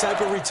that's the type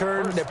of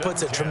return that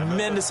puts a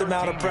tremendous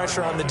amount of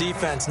pressure on the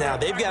defense now.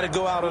 They've got to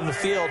go out on the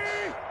field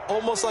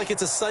almost like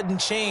it's a sudden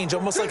change,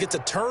 almost like it's a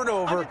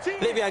turnover.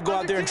 They've got to go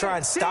out there and try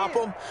and stop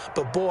them.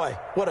 But, boy,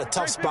 what a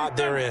tough spot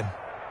they're in.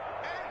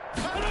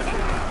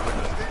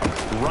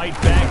 Right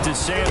back to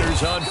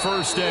Sanders on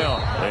first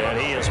down. And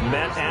he is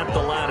met at the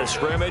line of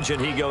scrimmage,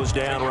 and he goes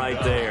down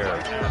right there.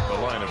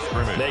 The line of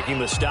scrimmage. Making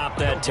the stop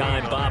that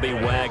time, Bobby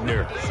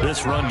Wagner.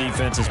 This run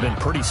defense has been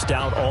pretty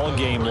stout all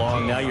game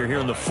long. Now you're here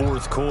in the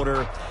fourth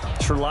quarter.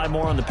 Let's rely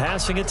more on the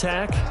passing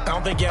attack. I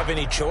don't think you have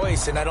any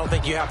choice, and I don't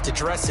think you have to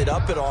dress it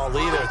up at all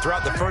either.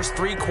 Throughout the first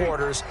 3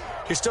 quarters,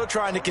 you're still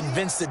trying to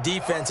convince the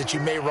defense that you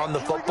may run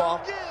the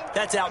football.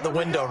 That's out the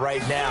window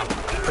right now.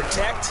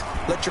 Protect,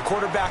 let your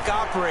quarterback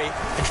operate,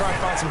 and try and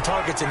find some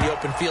targets in the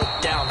open field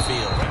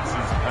downfield.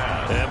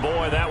 And,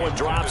 boy, that one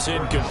drops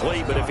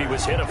incomplete, but if he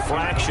was hit a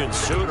fraction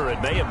sooner,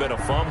 it may have been a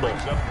fumble.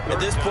 At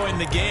this point in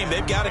the game,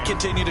 they've got to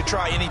continue to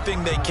try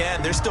anything they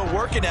can. They're still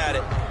working at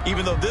it,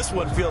 even though this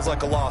one feels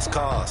like a lost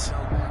cause.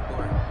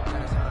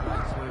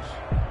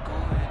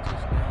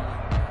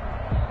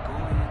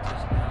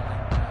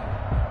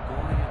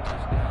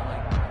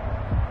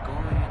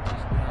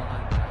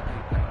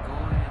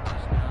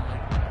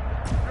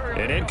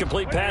 An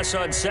incomplete pass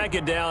on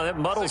second down. That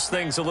muddles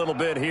things a little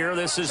bit here.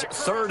 This is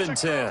 3rd and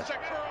 10. 82,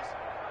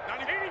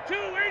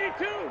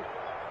 82.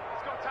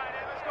 Let's go tight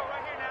end. Let's go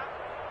right here now.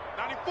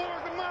 94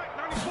 is the mark.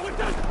 94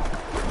 does it.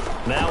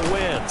 Now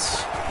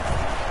Wentz.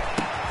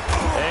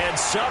 And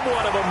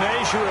somewhat of a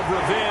measure of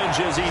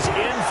revenge as he's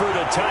in for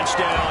the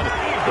touchdown,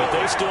 but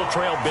they still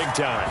trail big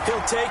time.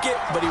 He'll take it,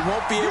 but he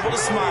won't be able to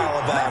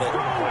smile about it.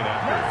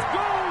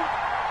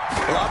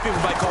 A lot of people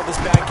might call this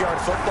backyard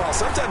football.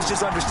 Sometimes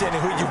just understanding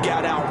who you've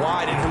got out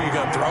wide and who you're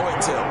going to throw it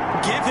to.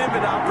 Give him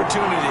an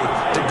opportunity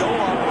to go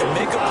up and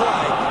make a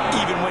play,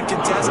 even when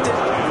contested.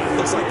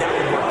 Looks like that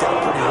one worked out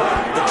pretty well.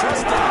 The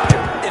trust down,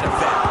 in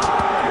effect.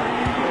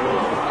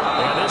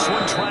 And this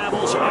one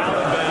travels out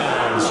of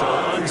bounds, so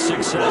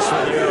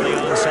unsuccessful there on the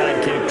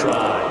onside kick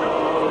try.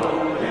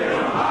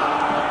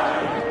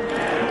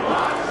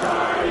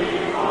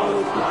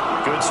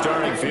 Good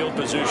starting field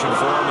position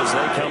for them as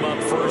they come up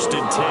 1st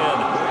and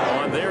 10.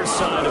 Their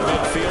side of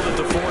midfield at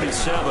the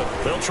 47.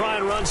 They'll try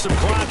and run some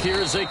clock here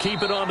as they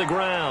keep it on the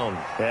ground.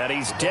 And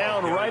he's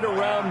down right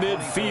around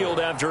midfield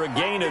after a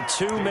gain of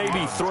 2,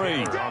 maybe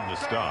 3.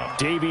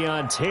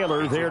 Davion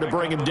Taylor there to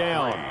bring him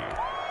down.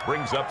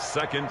 Brings up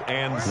 2nd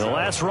and 7. The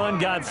last run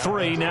got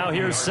 3. Now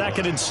here's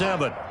 2nd and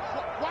 7.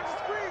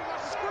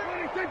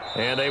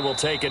 And they will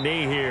take a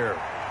knee here.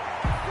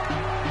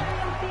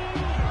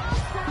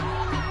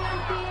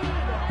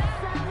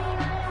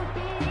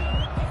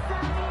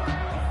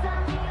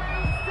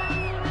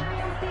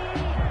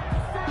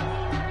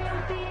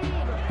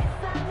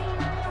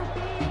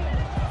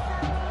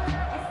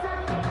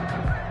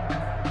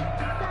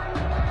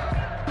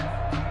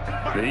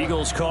 The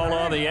Eagles call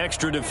on the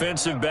extra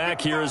defensive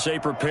back here as they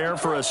prepare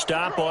for a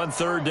stop on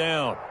 3rd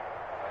down.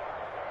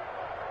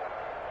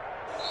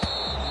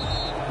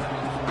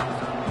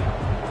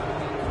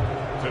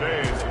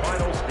 Today's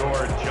final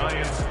score,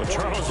 Giants. Well,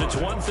 Charles, it's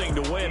one thing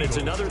to win. It's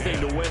another thing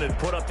to win and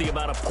put up the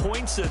amount of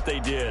points that they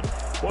did.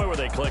 Boy, were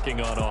they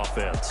clicking on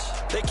offense.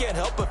 They can't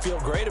help but feel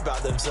great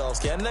about themselves,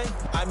 can they?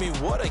 I mean,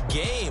 what a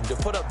game to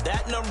put up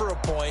that number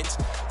of points,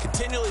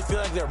 continually feel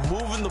like they're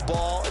moving the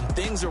ball and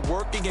things are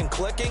working and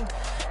clicking.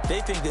 They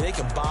think that they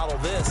can bottle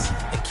this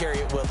and carry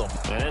it with them.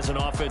 And as an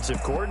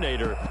offensive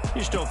coordinator,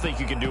 you just don't think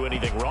you can do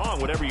anything wrong.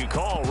 Whatever you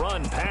call,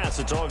 run, pass,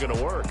 it's all going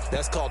to work.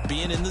 That's called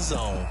being in the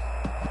zone.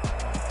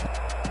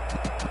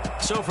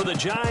 So for the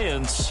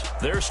Giants,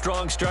 their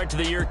strong start to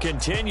the year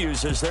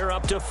continues as they're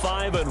up to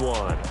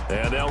 5-1.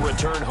 And they'll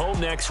return home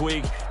next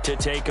week to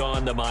take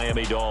on the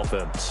Miami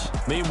Dolphins.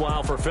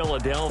 Meanwhile, for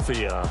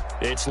Philadelphia,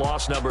 it's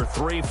loss number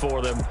 3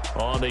 for them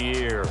on the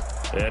year.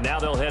 And now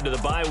they'll head to the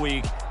bye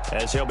week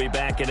as they'll be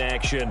back in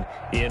action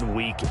in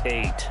Week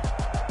 8.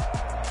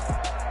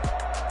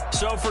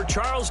 So for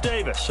Charles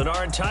Davis and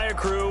our entire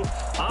crew,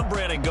 I'm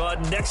Brandon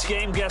Gaudin. Next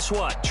game, guess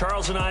what?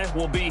 Charles and I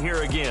will be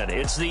here again.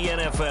 It's the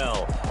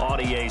NFL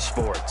on EA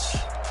Sports.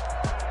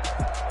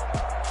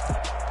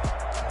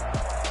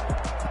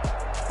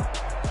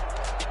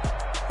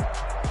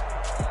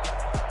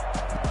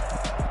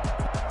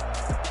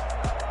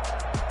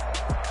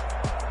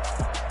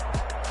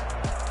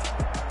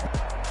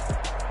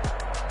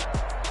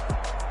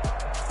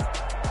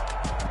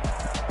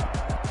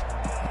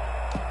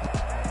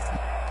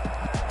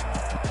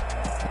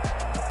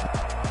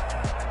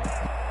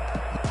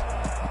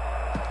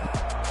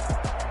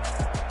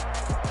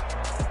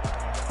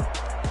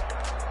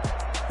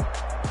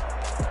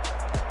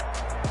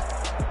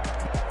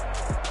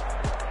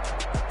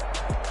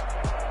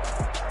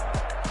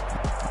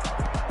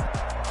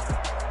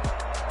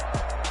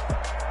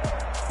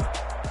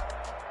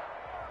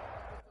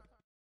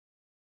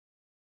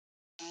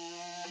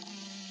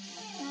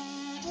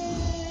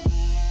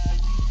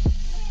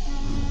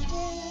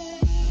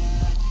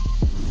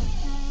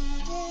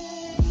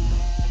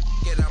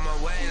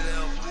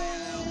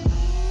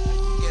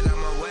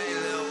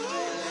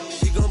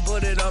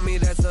 me,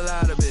 that's a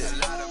lot of it.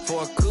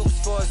 4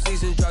 coops, 4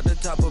 seasons, drop the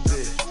top a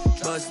bit.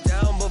 Bust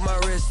down, but my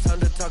wrist, time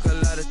to talk a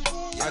lot of.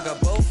 I got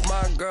both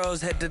my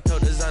girls head to toe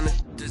designer.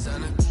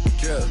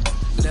 Drip,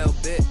 little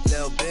bit,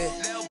 little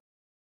bit.